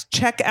 guys.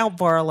 Check out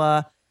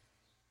Varla.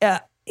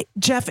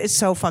 Jeff is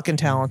so fucking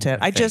talented.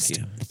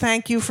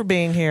 Thank you for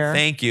being here.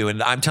 Thank you.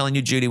 And I'm telling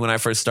you, Judy, when I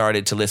first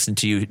started to listen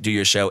to you do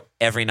your show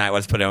every night, I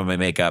was putting on my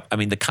makeup. I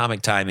mean, the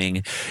comic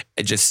timing,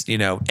 it just,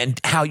 and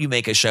how you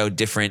make a show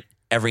different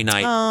every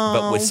night,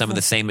 but with some of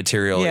the same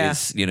material Yeah.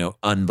 is,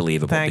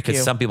 unbelievable. Thank because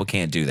you. some people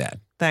can't do that.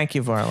 Thank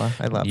you, Varla.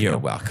 I love you. You're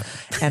welcome.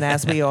 And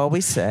as we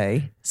always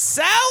say,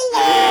 so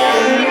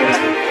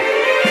long.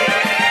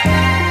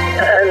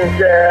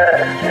 And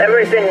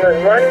everything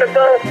was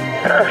wonderful.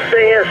 I'll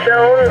see you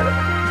soon.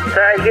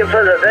 Thank you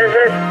for the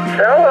visit.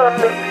 So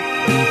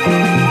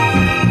long.